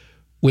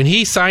when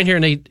he signed here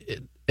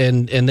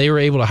and they were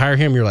able to hire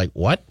him, you're like,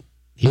 what?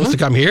 He wants to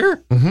come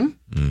here?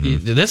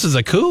 This is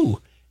a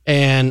coup.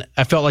 And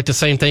I felt like the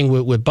same thing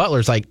with Butler.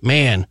 It's like,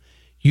 man,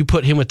 you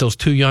put him with those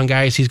two young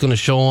guys, he's going to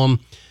show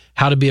them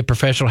how to be a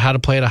professional, how to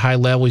play at a high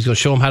level. He's going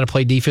to show them how to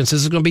play defense.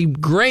 This is going to be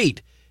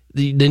great.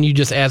 Then you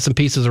just add some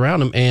pieces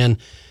around him. And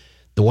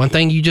the one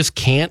thing you just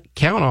can't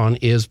count on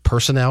is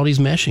personalities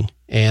meshing.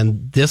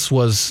 And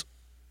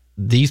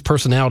these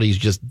personalities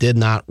just did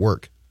not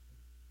work.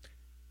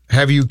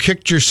 Have you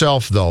kicked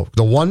yourself, though?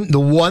 The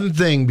one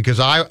thing, because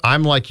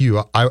I'm like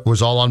you, I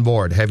was all on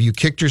board. Have you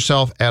kicked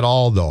yourself at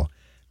all, though?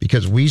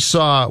 Because we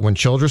saw when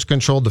Childress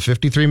controlled the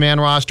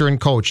 53-man roster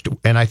and coached,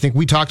 and I think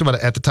we talked about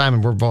it at the time,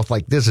 and we're both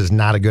like, this is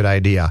not a good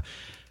idea.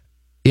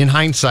 In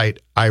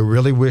hindsight, I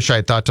really wish I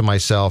had thought to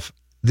myself,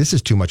 this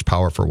is too much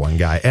power for one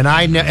guy. And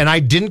I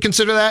didn't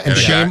consider that. And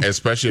shame,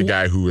 especially a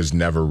guy who has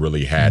never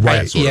really had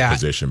that sort of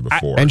position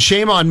before. And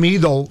shame on me,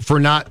 though, for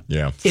not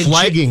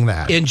flagging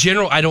that. In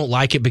general, I don't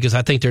like it because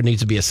I think there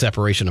needs to be a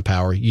separation of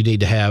power. You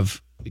need to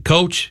have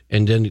coach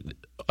and then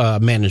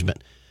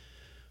management.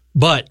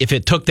 But if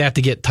it took that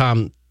to get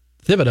Tom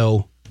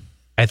Thibodeau,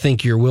 I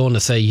think you're willing to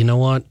say, you know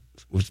what?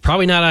 It's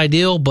probably not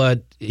ideal,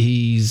 but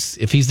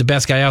if he's the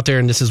best guy out there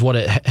and this is what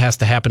it has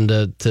to happen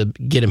to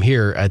get him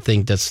here, I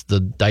think that's the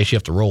dice you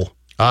have to roll.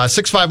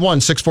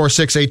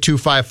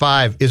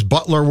 651-646-8255. Is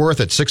Butler worth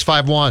it?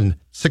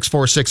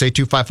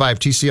 651-646-8255.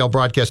 TCL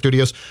Broadcast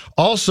Studios.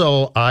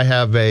 Also, I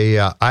have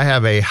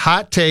a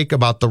hot take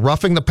about the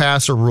roughing the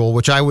passer rule,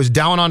 which I was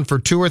down on for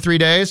 2 or 3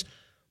 days,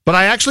 but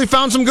I actually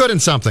found some good in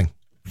something.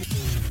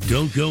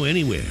 Don't go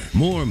anywhere.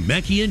 More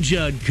Mackey and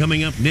Judd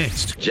coming up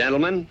next.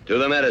 Gentlemen, to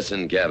the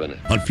medicine cabinet.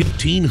 On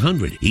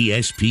 1500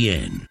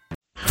 ESPN.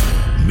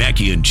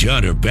 Mackey and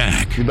Judd are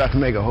back. You're about to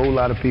make a whole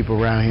lot of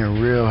people around here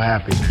real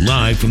happy.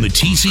 Live from the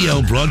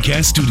TCL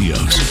Broadcast Studios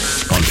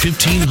on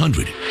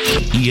 1500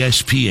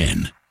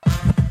 ESPN.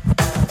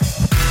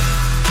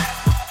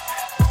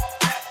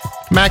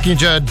 Mackey and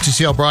Judd,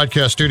 TCL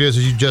Broadcast Studios.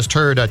 As you just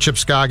heard, Chip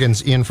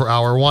Scoggins in for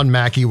Hour 1.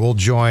 Mackey will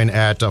join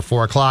at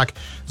 4 o'clock.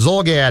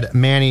 Zulgad,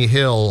 Manny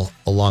Hill,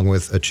 along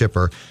with a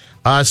Chipper.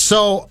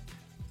 So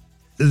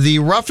the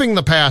roughing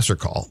the passer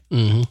call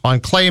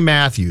on Clay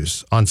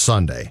Matthews on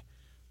Sunday,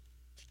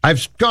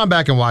 I've gone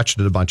back and watched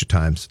it a bunch of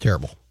times.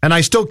 Terrible. And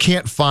I still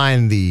can't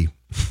find the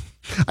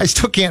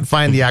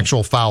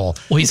actual foul.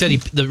 Well, he said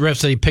the ref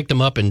said he picked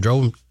him up and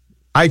drove him.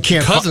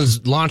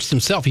 Cousins launched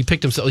himself. He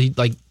picked himself. He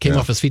came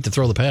off his feet to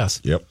throw the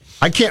pass. Yep.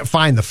 I can't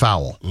find the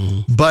foul,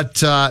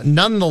 but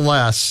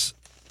nonetheless,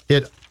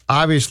 it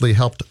obviously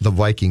helped the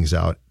Vikings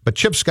out. But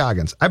Chip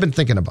Scoggins, I've been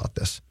thinking about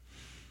this,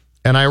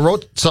 and I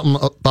wrote something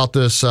about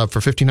this for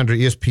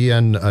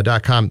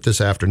 1500ESPN.com this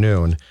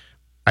afternoon.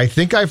 I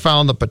think I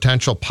found the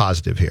potential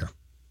positive here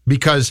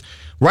because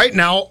right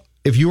now,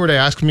 if you were to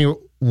ask me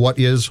what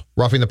is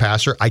roughing the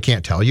passer, I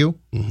can't tell you.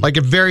 Like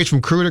it varies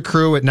from crew to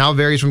crew. It now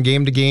varies from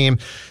game to game.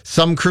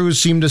 Some crews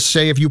seem to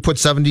say if you put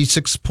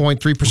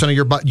 76.3% of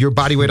your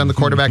body weight on the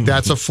quarterback,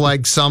 that's a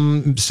flag.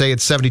 Some say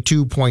it's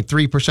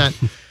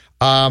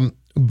 72.3%.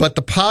 But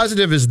the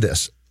positive is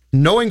this.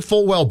 Knowing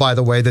full well, by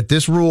the way, that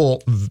this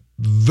rule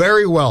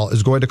very well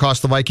is going to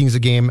cost the Vikings a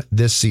game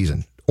this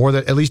season, or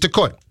that at least it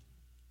could.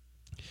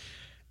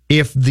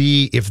 If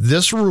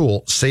this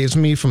rule saves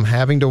me from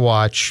having to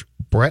watch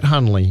Brett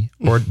Hundley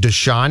or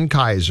Deshaun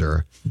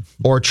Kaiser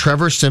or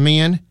Trevor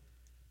Siemian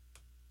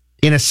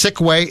in a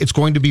sick way, it's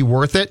going to be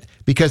worth it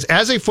because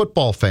as a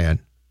football fan,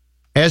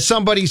 as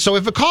somebody, so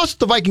if it costs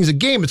the Vikings a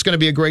game, it's going to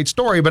be a great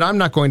story, but I'm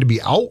not going to be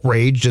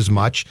outraged as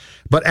much.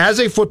 But as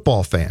a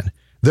football fan,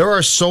 there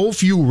are so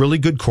few really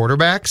good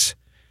quarterbacks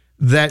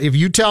that if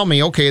you tell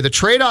me, okay, the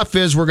trade-off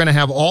is we're going to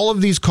have all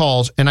of these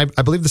calls, and I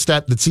believe the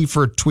stat that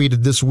Seifert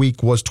tweeted this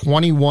week was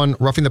 21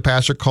 roughing the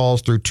passer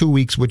calls through 2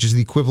 weeks, which is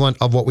the equivalent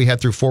of what we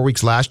had through 4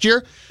 weeks last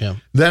year,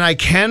 then I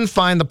can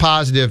find the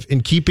positive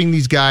in keeping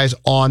these guys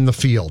on the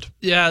field.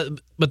 Yeah,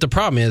 but the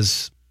problem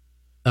is,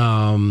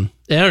 and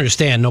I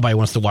understand nobody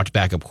wants to watch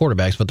backup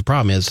quarterbacks, but the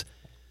problem is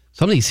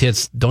some of these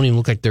hits don't even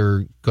look like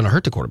they're going to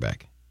hurt the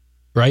quarterback,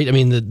 right? I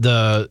mean,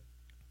 the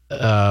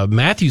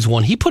Matthews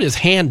one, he put his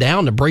hand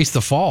down to brace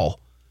the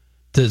fall,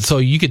 so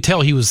you could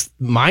tell he was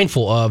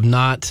mindful of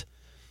not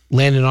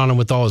landing on him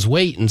with all his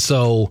weight. And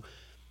so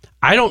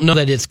I don't know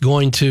that it's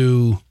going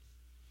to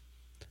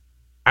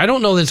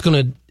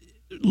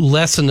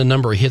lessen the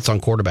number of hits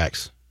on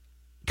quarterbacks,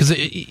 because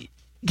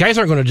guys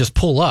aren't going to just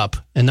pull up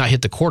and not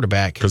hit the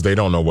quarterback because they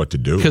don't know what to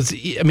do. Because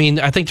I mean,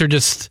 I think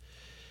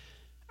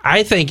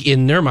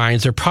in their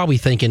minds they're probably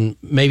thinking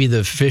maybe the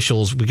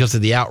officials, because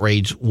of the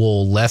outrage,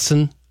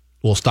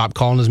 will stop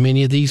calling as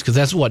many of these, because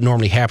that's what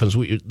normally happens.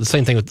 The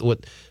same thing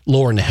with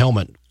lowering the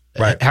helmet.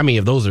 Right. How many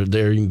of those are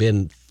there even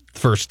been the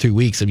first 2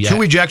 weeks? 2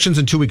 ejections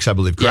in 2 weeks, I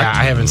believe, correct?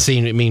 Yeah, I haven't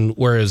seen it. I mean,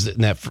 whereas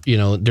in that,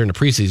 during the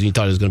preseason, you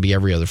thought it was going to be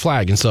every other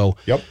flag. And so,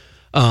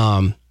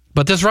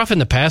 but this roughing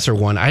the passer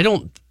one, I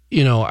don't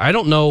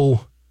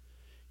know,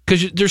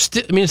 because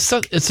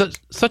it's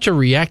such a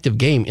reactive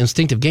game,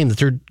 instinctive game, that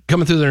they're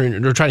coming through there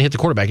and they're trying to hit the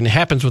quarterback, and it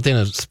happens within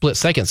a split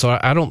second. So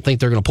I don't think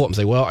they're going to pull up and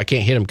say, well, I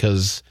can't hit him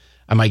because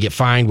I might get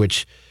fined,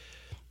 which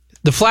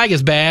the flag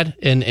is bad,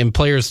 and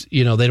players,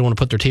 they don't want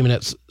to put their team in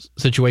that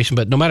situation,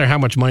 but no matter how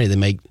much money they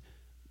make,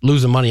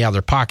 losing money out of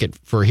their pocket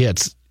for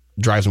hits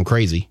drives them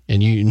crazy.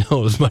 And you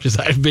know as much as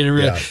I've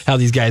been how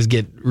these guys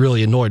get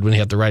really annoyed when they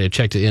have to write a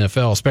check to the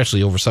NFL,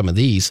 especially over some of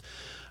these.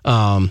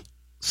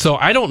 So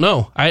I don't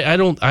know.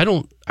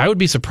 I would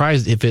be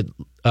surprised if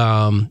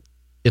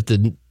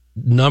the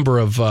number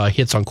of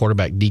hits on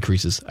quarterback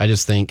decreases. I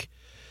just think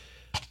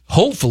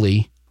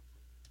hopefully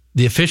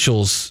the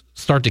officials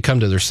start to come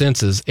to their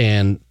senses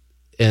and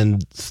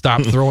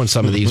stop throwing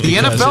some of these. The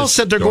NFL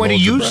said they're going to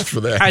use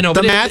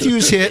the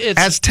Matthews hit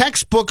as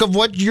textbook of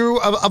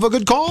of a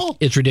good call.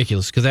 It's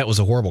ridiculous, because that was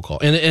a horrible call,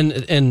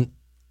 and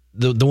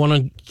the one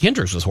on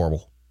Kendricks was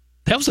horrible.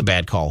 That was a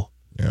bad call.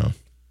 Yeah.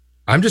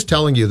 I'm just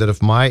telling you that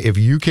if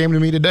you came to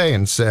me today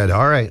and said,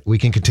 all right, we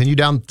can continue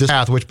down this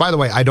path, which, by the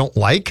way, I don't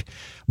like,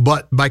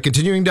 but by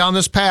continuing down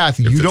this path,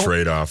 you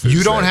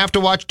don't have to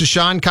watch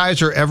DeShone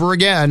Kizer ever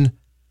again.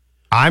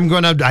 I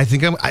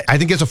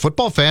think as a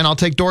football fan, I'll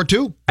take Dorr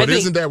too. But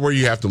isn't that where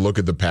you have to look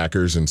at the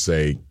Packers and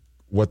say,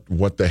 what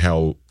the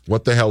hell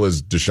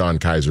is DeShone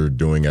Kizer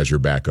doing as your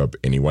backup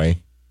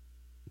anyway?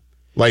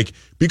 Like,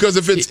 because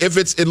if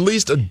it's at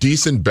least a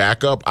decent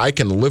backup, I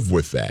can live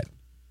with that.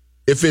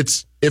 If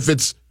it's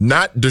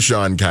not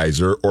DeShone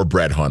Kizer or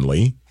Brett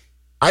Hundley,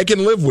 I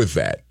can live with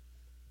that.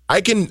 I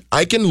can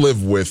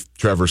live with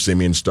Trevor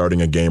Siemian starting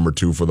a game or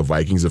two for the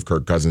Vikings if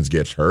Kirk Cousins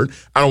gets hurt.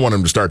 I don't want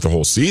him to start the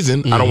whole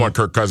season. I don't want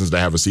Kirk Cousins to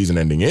have a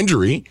season-ending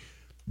injury.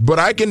 But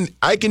I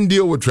can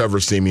deal with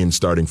Trevor Siemian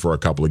starting for a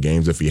couple of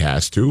games if he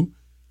has to.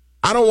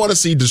 I don't want to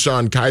see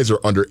DeShone Kizer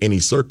under any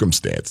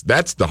circumstance.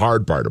 That's the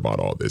hard part about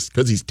all this,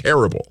 because he's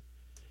terrible.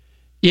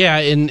 Yeah,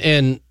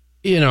 and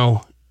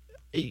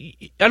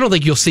I don't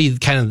think you'll see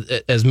kind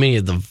of as many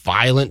of the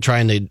violent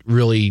trying to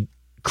really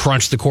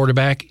crunch the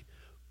quarterback,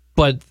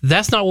 but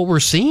that's not what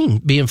we're seeing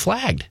being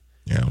flagged.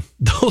 Yeah.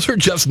 Those are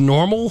just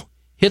normal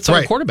hits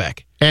on a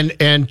quarterback.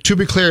 And to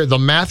be clear, the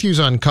Matthews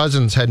on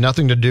Cousins had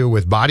nothing to do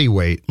with body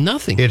weight.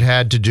 Nothing. It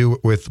had to do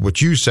with what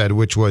you said,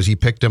 which was he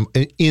picked him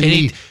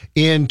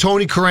in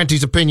Tony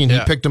Correnti's opinion. He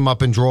picked him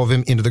up and drove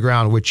him into the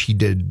ground, which he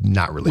did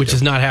not really. Which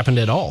has not happened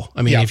at all.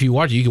 I mean, if you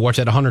watch it, you can watch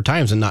that 100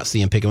 times and not see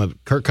him pick him up.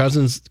 Kirk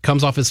Cousins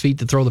comes off his feet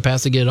to throw the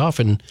pass to get it off,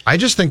 and I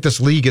just think this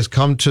league has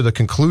come to the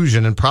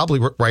conclusion, and probably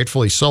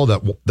rightfully so,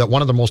 that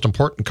one of the most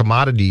important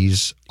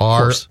commodities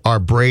are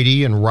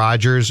Brady and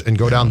Rodgers, and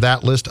go down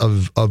that list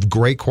of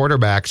great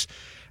quarterbacks.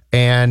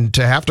 And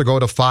to have to go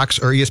to Fox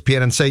or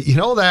ESPN and say,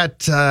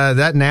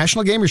 that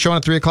national game you're showing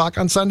at 3:00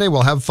 on Sunday,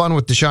 we'll have fun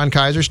with DeShone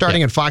Kizer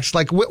starting, and Fox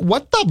like,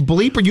 what the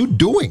bleep are you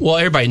doing? Well,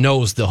 everybody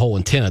knows the whole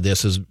intent of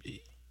this is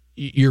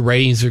your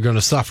ratings are going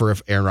to suffer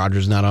if Aaron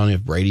Rodgers is not on,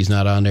 if Brady's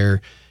not on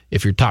there,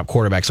 if your top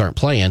quarterbacks aren't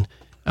playing.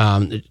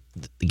 The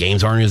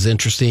games aren't as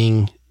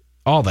interesting,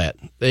 all that.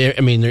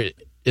 I mean,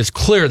 it's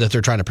clear that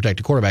they're trying to protect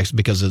the quarterbacks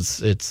because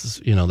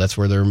it's that's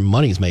where their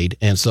money's made.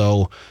 And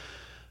so,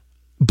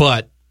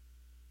 but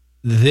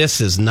this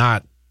is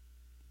not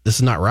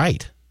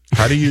right.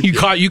 How do you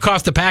you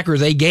cost the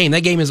Packers a game?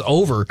 That game is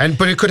over.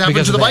 But it could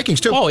happen to the Vikings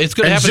too. Oh, it's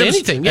going to happen to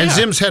anything. Yeah. And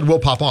Zim's head will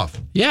pop off.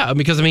 Yeah,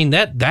 because I mean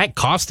that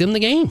cost him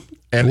the game.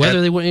 And whether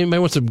anybody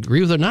wants to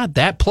agree with it or not,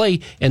 that play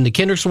and the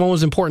Kendricks one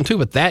was important too.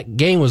 But that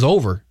game was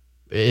over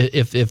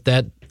if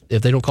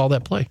they don't call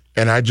that play.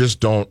 And I just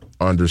don't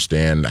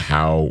understand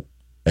how,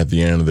 at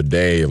the end of the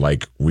day,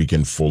 like, we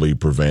can fully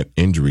prevent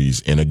injuries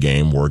in a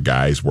game where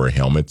guys wear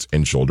helmets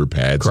and shoulder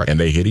pads. Correct. And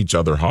they hit each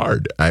other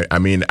hard. I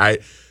mean,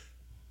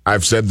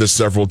 I've said this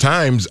several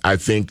times. I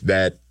think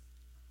that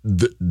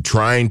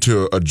trying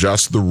to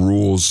adjust the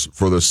rules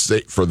for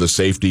the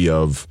safety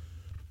of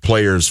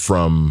players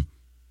from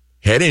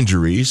head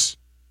injuries,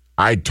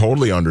 I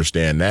totally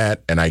understand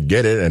that, and I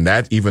get it, and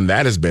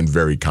that has been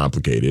very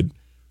complicated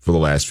for the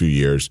last few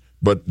years.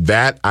 But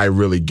that I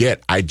really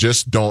get. I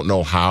just don't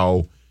know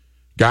how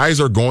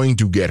guys are going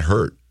to get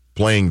hurt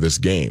playing this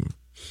game,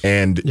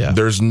 and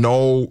there's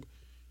no.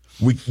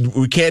 We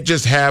can't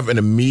just have an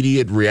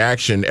immediate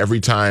reaction every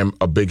time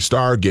a big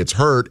star gets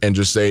hurt and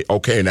just say,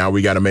 okay, now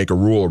we got to make a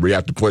rule, or we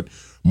have to put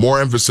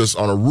more emphasis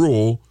on a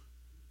rule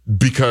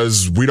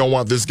because we don't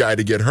want this guy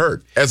to get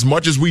hurt. As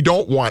much as I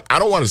don't want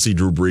to see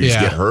Drew Brees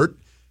get hurt.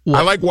 Well,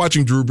 I like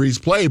watching Drew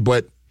Brees play,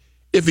 but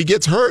if he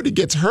gets hurt, he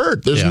gets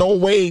hurt. There's no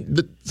way.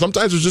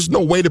 Sometimes there's just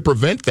no way to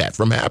prevent that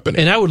from happening.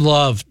 And I would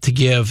love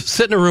to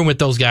sit in a room with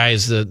those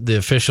guys, the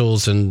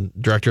officials and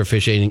director of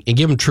officiating, and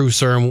give them true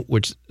serum,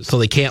 so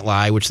they can't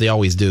lie, which they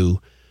always do,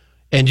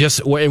 and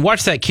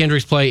watch that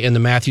Kendricks play and the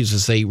Matthews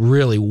and say,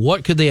 really,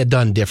 what could they have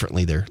done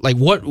differently there? Like,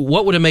 what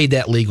would have made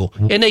that legal?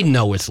 And they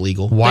know it's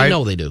legal. They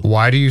know they do.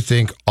 Why do you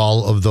think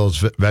all of those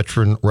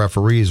veteran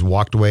referees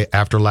walked away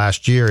after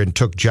last year and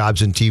took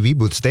jobs in TV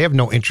booths? They have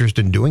no interest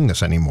in doing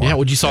this anymore. Yeah,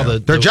 you saw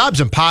their job's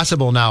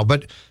impossible now.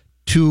 But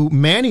to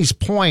Manny's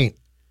point,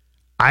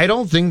 I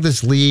don't think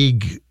this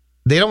league,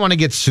 they don't want to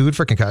get sued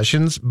for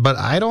concussions, but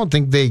I don't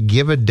think they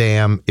give a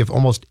damn if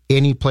almost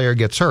any player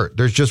gets hurt.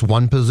 There's just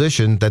one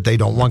position that they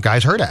don't want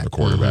guys hurt at. The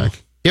quarterback.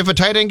 Mm-hmm. If a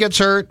tight end gets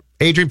hurt,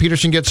 Adrian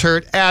Peterson gets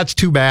hurt, it's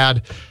too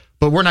bad,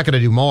 but we're not going to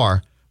do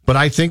more. But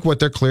I think what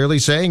they're clearly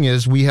saying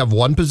is we have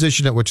one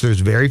position at which there's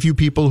very few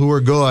people who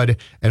are good,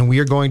 and we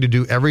are going to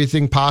do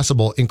everything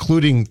possible,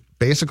 including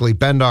basically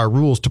bend our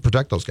rules to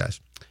protect those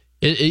guys.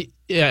 I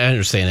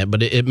understand that,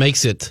 but it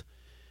makes it...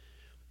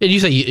 And you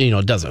say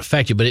it doesn't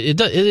affect you, but it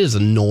is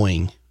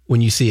annoying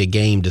when you see a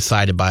game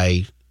decided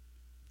by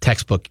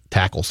textbook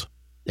tackles,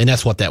 and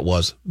that's what that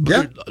was.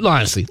 Yeah.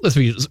 Honestly, let's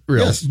be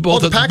real. Yes.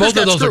 Both of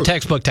those are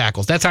textbook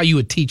tackles. That's how you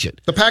would teach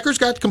it. The Packers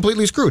got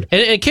completely screwed,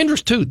 and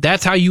Kendricks too.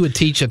 That's how you would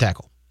teach a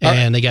tackle,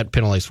 and they got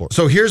penalized for it.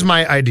 So here's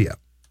my idea: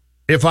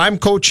 if I'm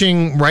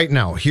coaching right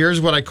now,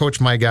 here's what I coach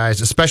my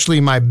guys,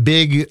 especially my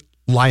big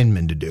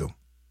linemen, to do: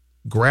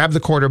 grab the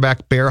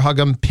quarterback, bear hug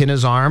him, pin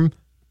his arm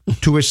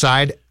to his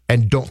side,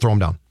 and don't throw him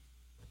down.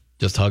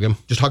 Just hug him.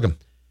 Just hug him.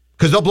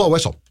 Because they'll blow a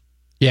whistle.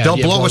 Yeah, they'll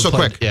blow a whistle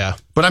quick. Yeah.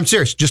 But I'm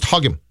serious. Just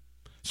hug him.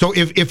 So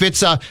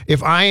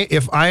if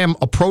I am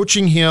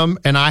approaching him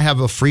and I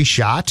have a free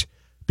shot,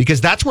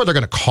 because that's where they're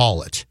going to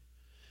call it.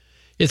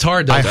 It's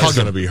hard though. That's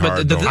going to be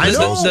hard.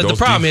 The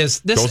problem is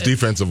those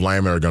defensive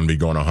linemen are going to be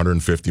going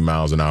 150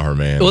 miles an hour,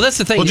 man. Well, that's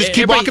the thing. Well, just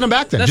keep walking them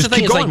back then. Just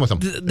keep going with them.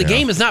 The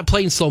game is not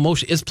played in slow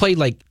motion. It's played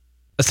like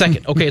a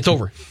second. Okay, it's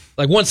over.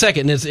 Like 1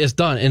 second and it's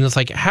done. And it's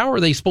like, how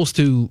are they supposed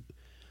to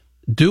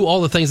do all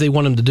the things they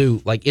want them to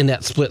do, like in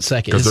that split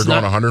second? Because they're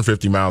going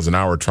 150 miles an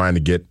hour trying to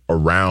get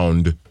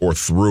around or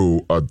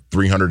through a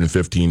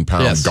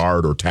 315-pound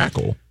guard or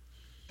tackle.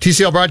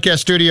 TCL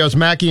Broadcast Studios,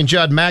 Mackey and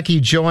Judd. Mackey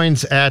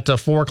joins at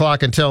 4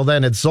 o'clock. Until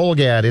then, it's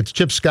Zolgad, it's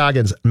Chip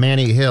Scoggins,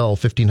 Manny Hill,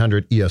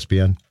 1500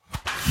 ESPN.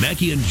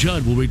 Mackey and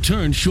Judd will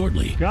return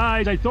shortly.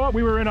 Guys, I thought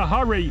we were in a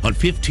hurry. On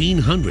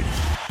 1500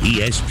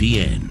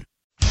 ESPN.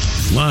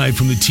 Live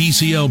from the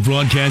TCL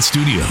Broadcast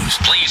Studios.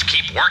 Please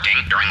keep working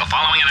during the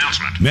following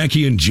announcement.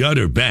 Mackey and Judd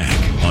are back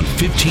on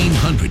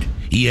 1500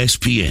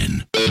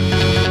 ESPN.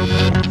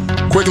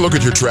 Quick look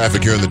at your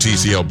traffic here in the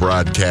TCL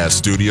Broadcast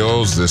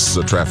Studios. This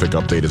traffic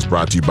update is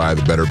brought to you by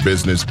the Better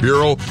Business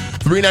Bureau.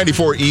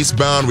 394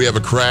 eastbound, we have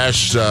a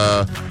crash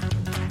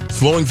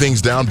slowing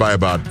things down by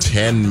about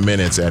 10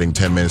 minutes, adding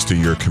 10 minutes to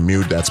your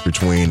commute. That's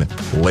between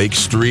Lake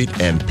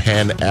Street and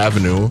Penn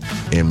Avenue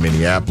in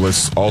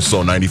Minneapolis.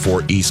 Also,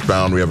 94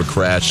 eastbound, we have a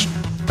crash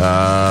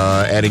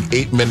adding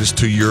 8 minutes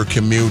to your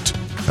commute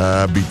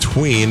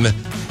between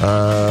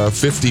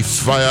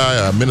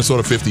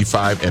Minnesota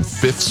 55 and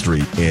 5th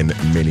Street in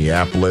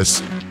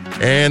Minneapolis.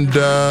 And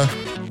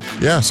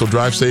so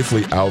drive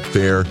safely out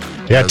there.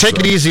 Yeah, take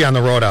it easy on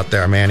the road out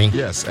there, Manny.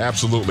 Yes,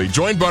 absolutely.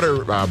 Join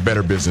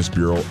Better Business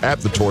Bureau at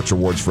the Torch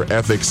Awards for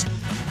Ethics.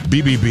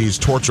 BBB's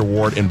Torch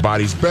Award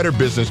embodies Better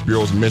Business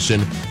Bureau's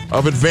mission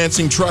of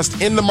advancing trust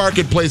in the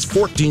marketplace.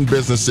 14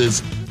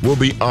 businesses will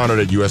be honored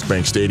at U.S.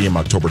 Bank Stadium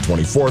October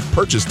 24th.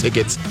 Purchase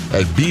tickets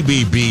at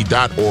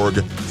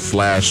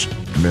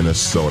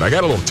bbb.org/Minnesota. I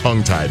got a little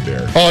tongue-tied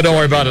there. Oh, don't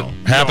worry about it.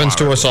 Happens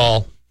to us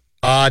all.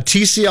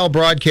 TCL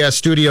Broadcast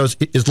Studios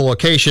is the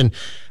location.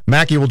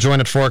 Mackey will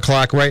join at 4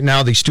 o'clock. Right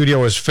now, the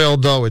studio is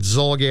filled, though. It's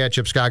Zolgad,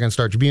 Chip Scoggins,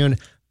 Star Tribune,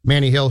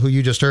 Manny Hill, who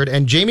you just heard,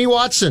 and Jamie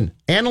Watson,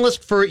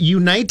 analyst for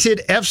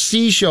United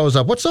FC, shows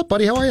up. What's up,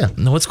 buddy? How are you?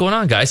 What's going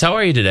on, guys? How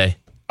are you today?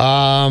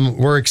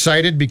 We're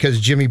excited because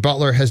Jimmy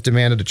Butler has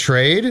demanded a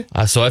trade.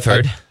 So I've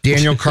heard.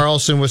 Daniel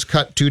Carlson was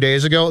cut 2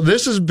 days ago.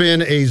 This has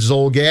been a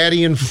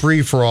Zolgadian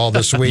free-for-all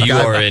this week. You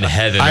are in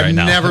heaven right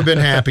now. I've never been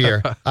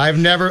happier.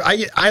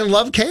 I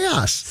love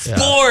chaos.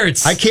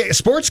 Sports!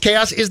 Sports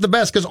chaos is the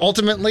best because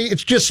ultimately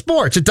it's just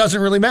sports. It doesn't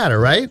really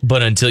matter, right?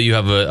 But until you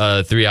have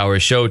a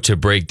 3-hour show to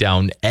break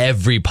down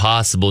every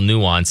possible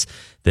nuance,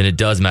 then it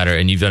does matter.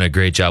 And you've done a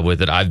great job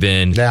with it. I've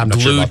been I'm not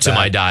sure glued about to that.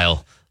 my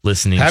dial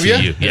listening Have to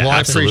you. Yeah, well,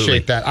 absolutely. I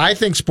appreciate that. I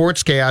think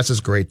sports chaos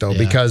is great though,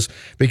 because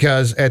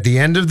at the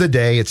end of the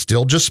day, it's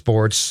still just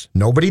sports.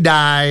 Nobody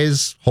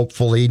dies.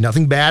 Hopefully,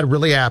 nothing bad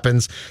really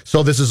happens.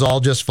 So this is all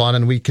just fun,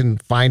 and we can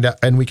find out,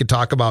 and we can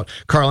talk about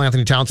Karl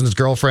Anthony Towns and his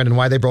girlfriend and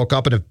why they broke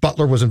up, and if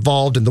Butler was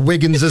involved, and the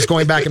Wiggins is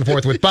going back and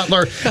forth with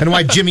Butler, and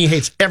why Jimmy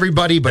hates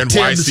everybody but And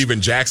Tibbs. why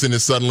Steven Jackson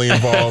is suddenly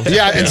involved.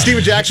 Yeah, and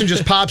Steven Jackson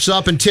just pops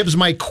up, and Tibbs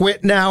might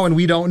quit now, and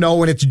we don't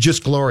know, and it's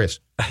just glorious.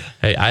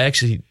 Hey, I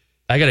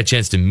got a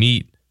chance to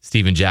meet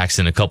Steven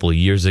Jackson a couple of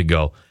years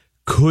ago.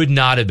 Could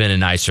not have been a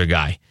nicer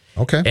guy.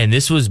 Okay. And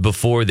this was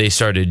before they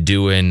started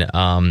doing,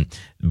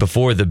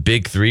 before the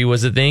Big Three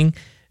was a thing.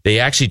 They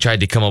actually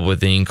tried to come up with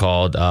a thing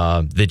called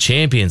the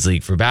Champions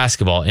League for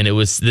basketball. And it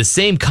was the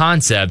same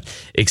concept,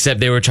 except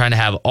they were trying to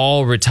have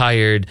all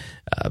retired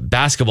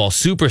basketball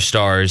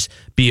superstars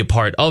be a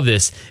part of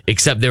this,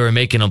 except they were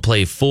making them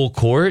play full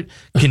court,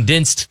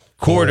 condensed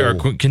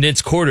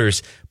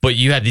quarters, but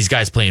you had these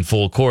guys playing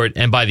full court,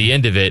 and by the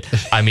end of it,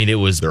 I mean, it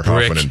was brick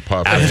huffing and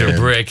puffing. after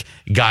brick.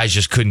 Guys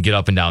just couldn't get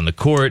up and down the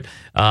court.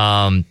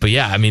 But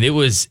yeah, I mean, it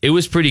was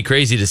pretty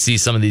crazy to see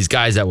some of these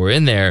guys that were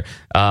in there.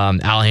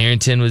 Al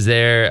Harrington was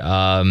there.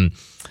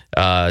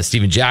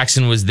 Steven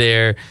Jackson was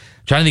there.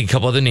 Trying to think a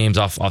couple other names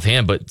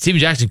offhand, but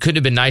Steven Jackson couldn't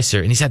have been nicer,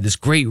 and he's had this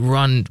great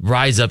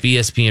rise up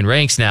ESPN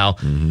ranks now.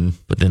 Mm-hmm.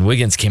 But then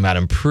Wiggins came at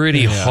him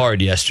pretty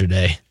hard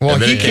yesterday. Well,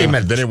 then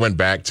it went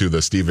back to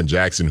the Steven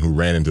Jackson who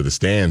ran into the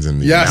stands in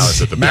the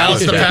Malice at the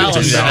Palace.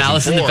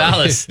 Malice in the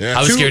Palace. Yeah.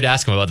 I was scared to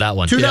ask him about that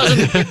one.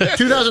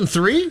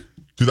 2003?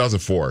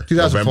 2004. 2004.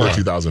 November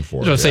 2004. I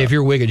was going to say, if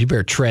you're Wiggins, you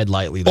better tread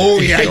lightly there. Oh,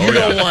 yeah. You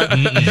don't want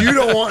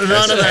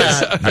none of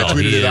that. I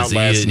tweeted it out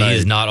last night. He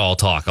is not all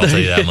talk, I'll tell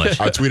you that much.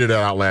 I tweeted it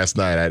out last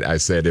night. I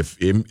said, if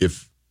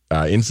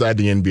Inside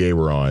the NBA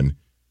were on,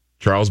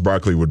 Charles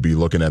Barkley would be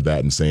looking at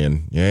that and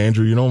saying, yeah,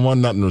 Andrew, you don't want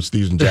nothing with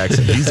Steven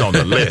Jackson. He's on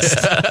the list.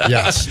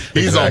 Yes.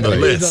 He's on the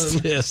list. He's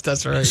on the list.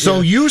 That's right.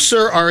 So you,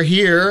 sir, are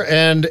here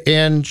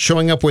and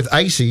showing up with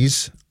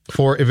ices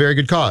for a very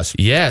good cause.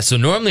 Yeah, so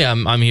normally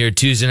I'm here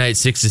Tuesday night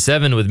 6 to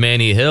 7 with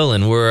Manny Hill,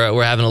 and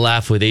we're having a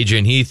laugh with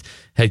Adrian Heath,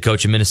 head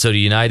coach of Minnesota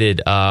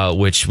United,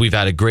 which we've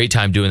had a great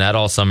time doing that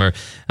all summer.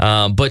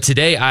 But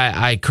today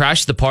I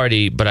crashed the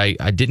party, but I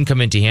didn't come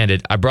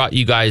empty-handed. I brought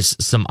you guys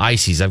some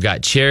ices. I've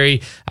got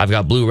cherry, I've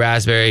got blue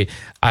raspberry,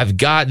 I've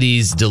got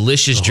these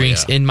delicious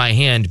drinks in my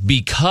hand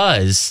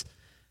because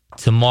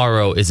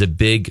tomorrow is a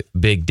big,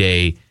 big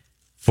day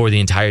for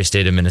the entire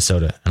state of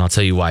Minnesota. And I'll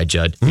tell you why,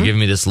 Judd. You're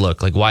giving me this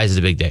look. Like, why is it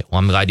a big day? Well,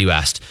 I'm glad you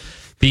asked.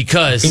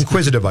 Because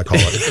inquisitive, I call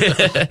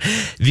it.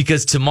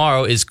 Because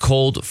tomorrow is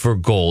Cold for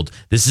Gold.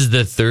 This is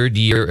the third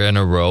year in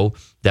a row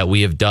that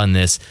we have done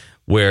this,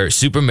 where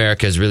Super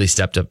America has really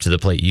stepped up to the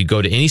plate. You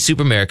go to any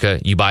Super America,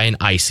 you buy an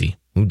icy.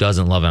 Who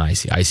doesn't love an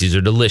icy? Ices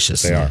are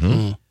delicious. They are.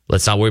 Mm-hmm.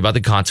 Let's not worry about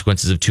the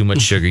consequences of too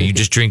much sugar. You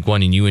just drink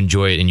one and you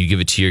enjoy it and you give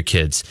it to your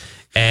kids.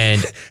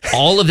 And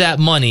all of that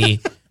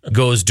money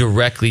goes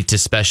directly to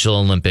Special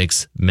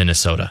Olympics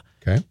Minnesota.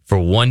 Okay. For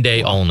one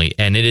day only.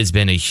 And it has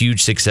been a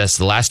huge success.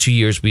 The last 2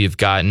 years, we have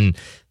gotten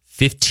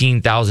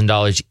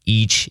 $15,000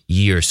 each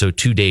year. So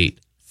to date,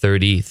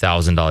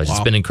 $30,000. Wow. It's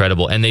been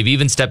incredible. And they've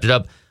even stepped it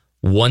up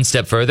one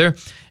step further.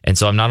 And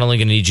so I'm not only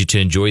going to need you to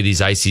enjoy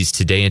these ices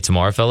today and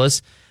tomorrow,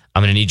 fellas,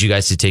 I'm going to need you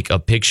guys to take a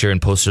picture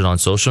and post it on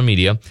social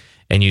media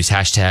and use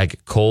hashtag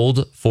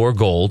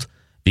Cold4Gold,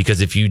 because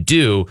if you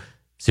do,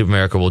 Super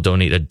America will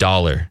donate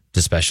 $1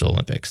 to Special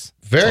Olympics.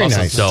 Very awesome.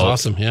 nice. So That's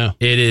awesome. Yeah.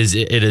 It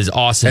is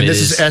awesome. And It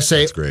this is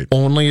SA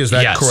only, is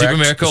that correct? Super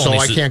America so only.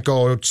 I can't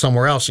go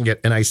somewhere else and get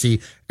an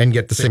IC and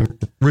get the same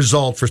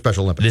result for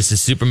Special Olympics. This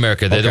is Super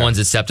America. They're the Okay. ones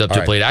that stepped up All to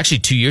right. plate. Actually,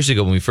 2 years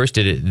ago when we first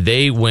did it,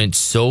 they went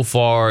so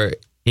far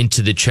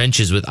into the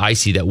trenches with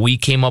icy that we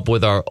came up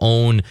with our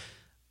own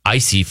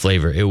icy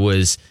flavor. It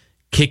was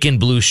kicking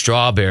blue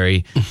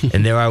strawberry,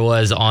 and there I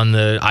was on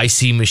the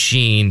icy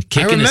machine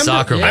kicking the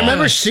soccer ball. I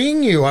remember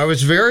seeing you. I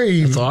was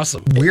very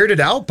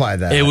weirded out by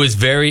that. It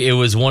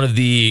was one of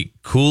the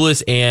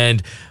coolest.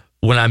 And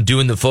when I'm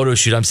doing the photo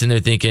shoot, I'm sitting there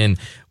thinking,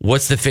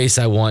 what's the face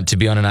I want to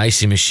be on an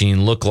icy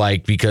machine look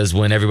like? Because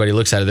when everybody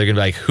looks at it, they're going to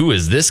be like, who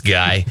is this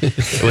guy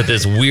with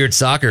this weird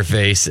soccer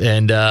face?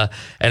 And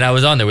I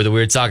was on there with a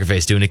weird soccer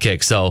face doing a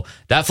kick. So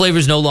that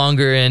flavor's no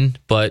longer in,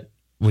 but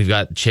we've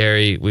got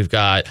cherry, we've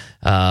got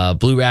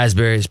blue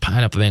raspberries,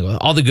 pineapple, mango,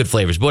 all the good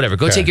flavors. But whatever.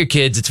 Go take your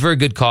kids. It's for a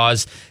good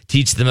cause.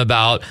 Teach them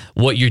about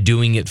what you're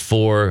doing it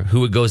for,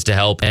 who it goes to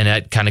help, and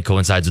that kind of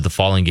coincides with the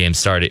fall game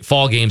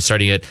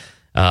starting at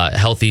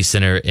Healthy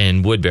Center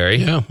in Woodbury.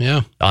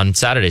 Yeah. On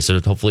Saturday. So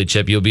hopefully,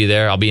 Chip, you'll be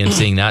there. I'll be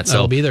seeing that. So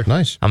I'll be there.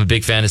 Nice. I'm a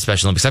big fan of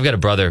Special Olympics. I've got a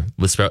brother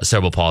with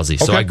cerebral palsy,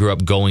 so Okay. I grew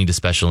up going to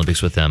Special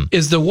Olympics with him.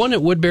 Is the one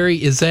at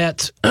Woodbury, is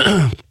that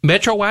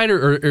Metro-wide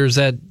or is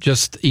that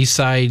just East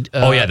Side?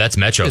 Oh yeah, that's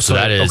Metro. So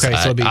that is. Okay,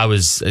 so I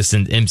was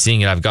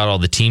emceeing it. I've got all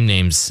the team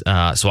names,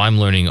 so I'm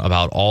learning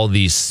about all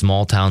these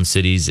small town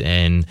cities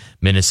in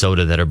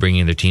Minnesota that are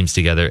bringing their teams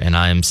together. And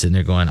I am sitting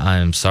there going,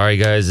 "I'm sorry,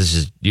 guys, this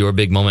is your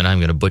big moment. I'm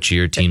going to butcher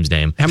your team's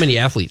name." How many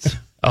athletes?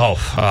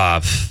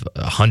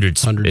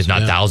 Hundreds, if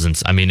not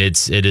thousands. I mean,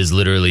 it is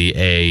literally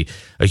a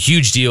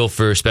huge deal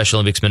for Special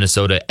Olympics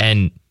Minnesota.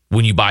 And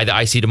when you buy the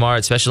IC tomorrow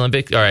at Special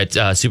Olympics or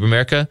at Super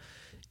America,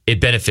 it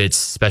benefits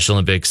Special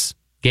Olympics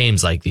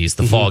games like these,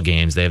 the fall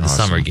games. They have the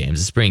summer games,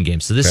 the spring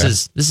games. So this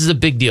is a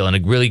big deal and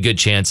a really good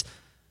chance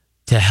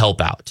to help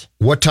out.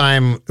 What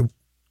time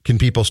can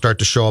people start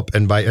to show up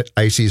and buy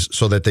ices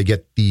so that they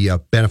get the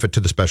benefit to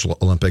the Special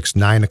Olympics?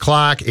 9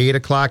 o'clock, 8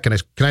 o'clock? Can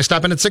I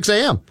stop in at 6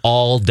 a.m.?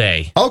 All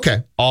day.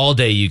 Okay. All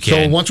day you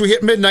can. So once we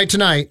hit midnight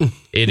tonight,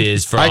 it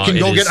is from. I can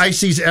go get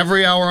ices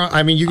every hour.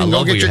 I mean, you can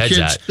go get your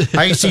kids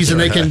ices and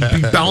they can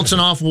be bouncing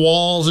off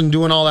walls and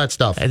doing all that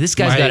stuff. This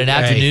guy's got an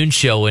afternoon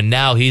show, and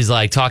now he's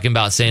like talking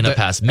about staying up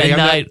past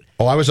midnight.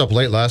 I was up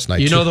late last night.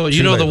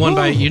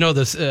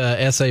 This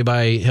essay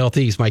by Health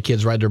East. My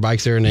kids ride their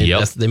bikes there, and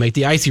they make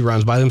the icy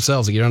runs by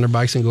themselves. They get on their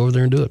bikes and go over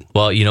there and do it.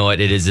 Well, you know what?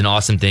 It is an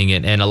awesome thing,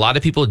 and a lot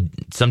of people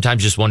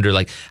sometimes just wonder,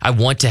 like, I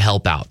want to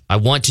help out, I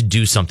want to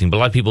do something, but a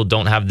lot of people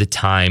don't have the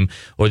time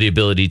or the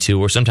ability to,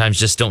 or sometimes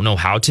just don't know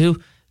how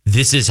to.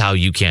 This is how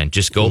you can.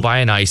 Just go buy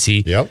an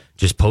icy.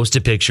 Just post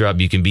a picture up.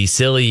 You can be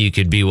silly. You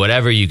could be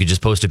whatever. You could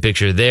just post a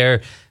picture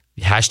there.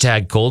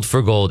 Hashtag Gold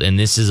for Gold. And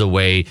this is a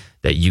way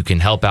that you can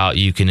help out.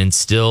 You can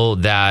instill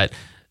that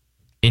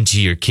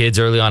into your kids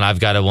early on. I've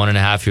got a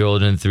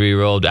 1.5-year-old and a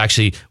 3-year-old.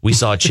 Actually, we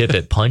saw Chip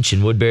at Punch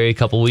in Woodbury a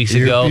couple weeks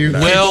ago.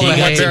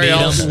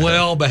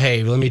 Well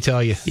behaved, let me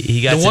tell you. He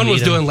got the one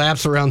was doing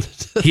laps around.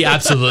 He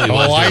absolutely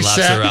was doing laps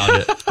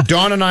around it.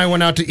 Dawn and I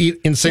went out to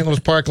eat in St. Louis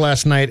Park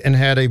last night and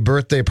had a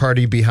birthday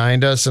party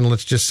behind us. And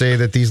let's just say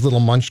that these little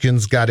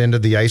munchkins got into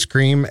the ice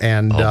cream.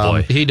 And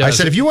I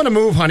said, if you want to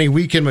move, honey,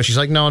 we can. But she's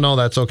like, no,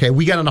 that's okay.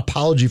 We got an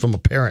apology from a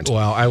parent.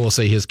 Well, I will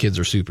say his kids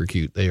are super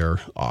cute. They are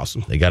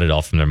awesome. They got it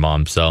all from their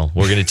mom. So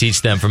we're going to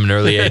teach them from an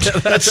early age.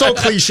 That's so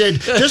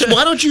cliched. Just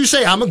why don't you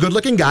say I'm a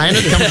good-looking guy and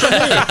it comes from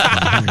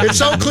me? It's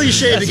so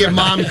cliched to give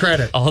mom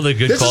credit. All the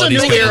good this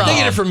qualities. They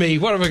get it from me.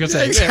 What am I going to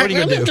say? Exactly.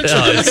 What are you going to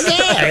do?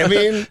 I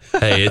mean,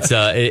 hey,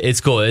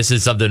 it's cool. This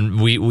is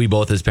something we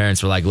both as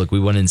parents were like, look, we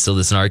want to instill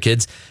this in our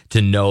kids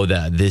to know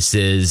that this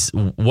is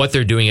what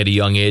they're doing at a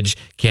young age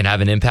can have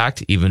an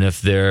impact, even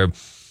if they're,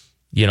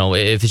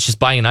 if it's just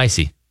buying an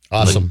icy.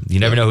 Awesome. Like, you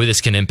never know who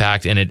this can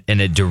impact, and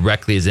it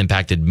directly has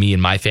impacted me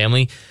and my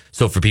family.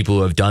 So for people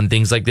who have done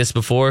things like this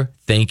before,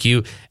 thank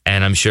you.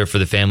 And I'm sure for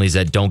the families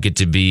that don't get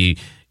to be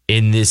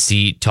in this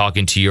seat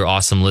talking to your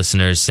awesome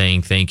listeners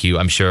saying thank you,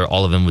 I'm sure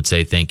all of them would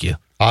say thank you.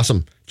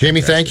 Awesome.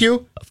 Jamie, thank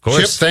you. Of course.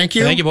 Chip, thank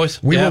you. Thank you,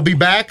 boys. We will be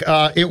back.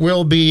 It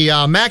will be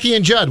Mackie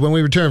and Judd when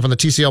we return from the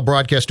TCL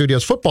Broadcast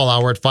Studios football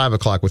hour at 5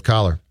 o'clock with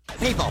Collar.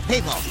 People,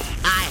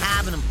 I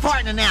have an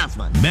important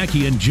announcement.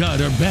 Mackie and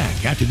Judd are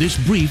back after this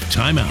brief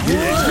timeout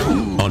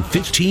on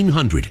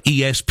 1500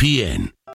 ESPN.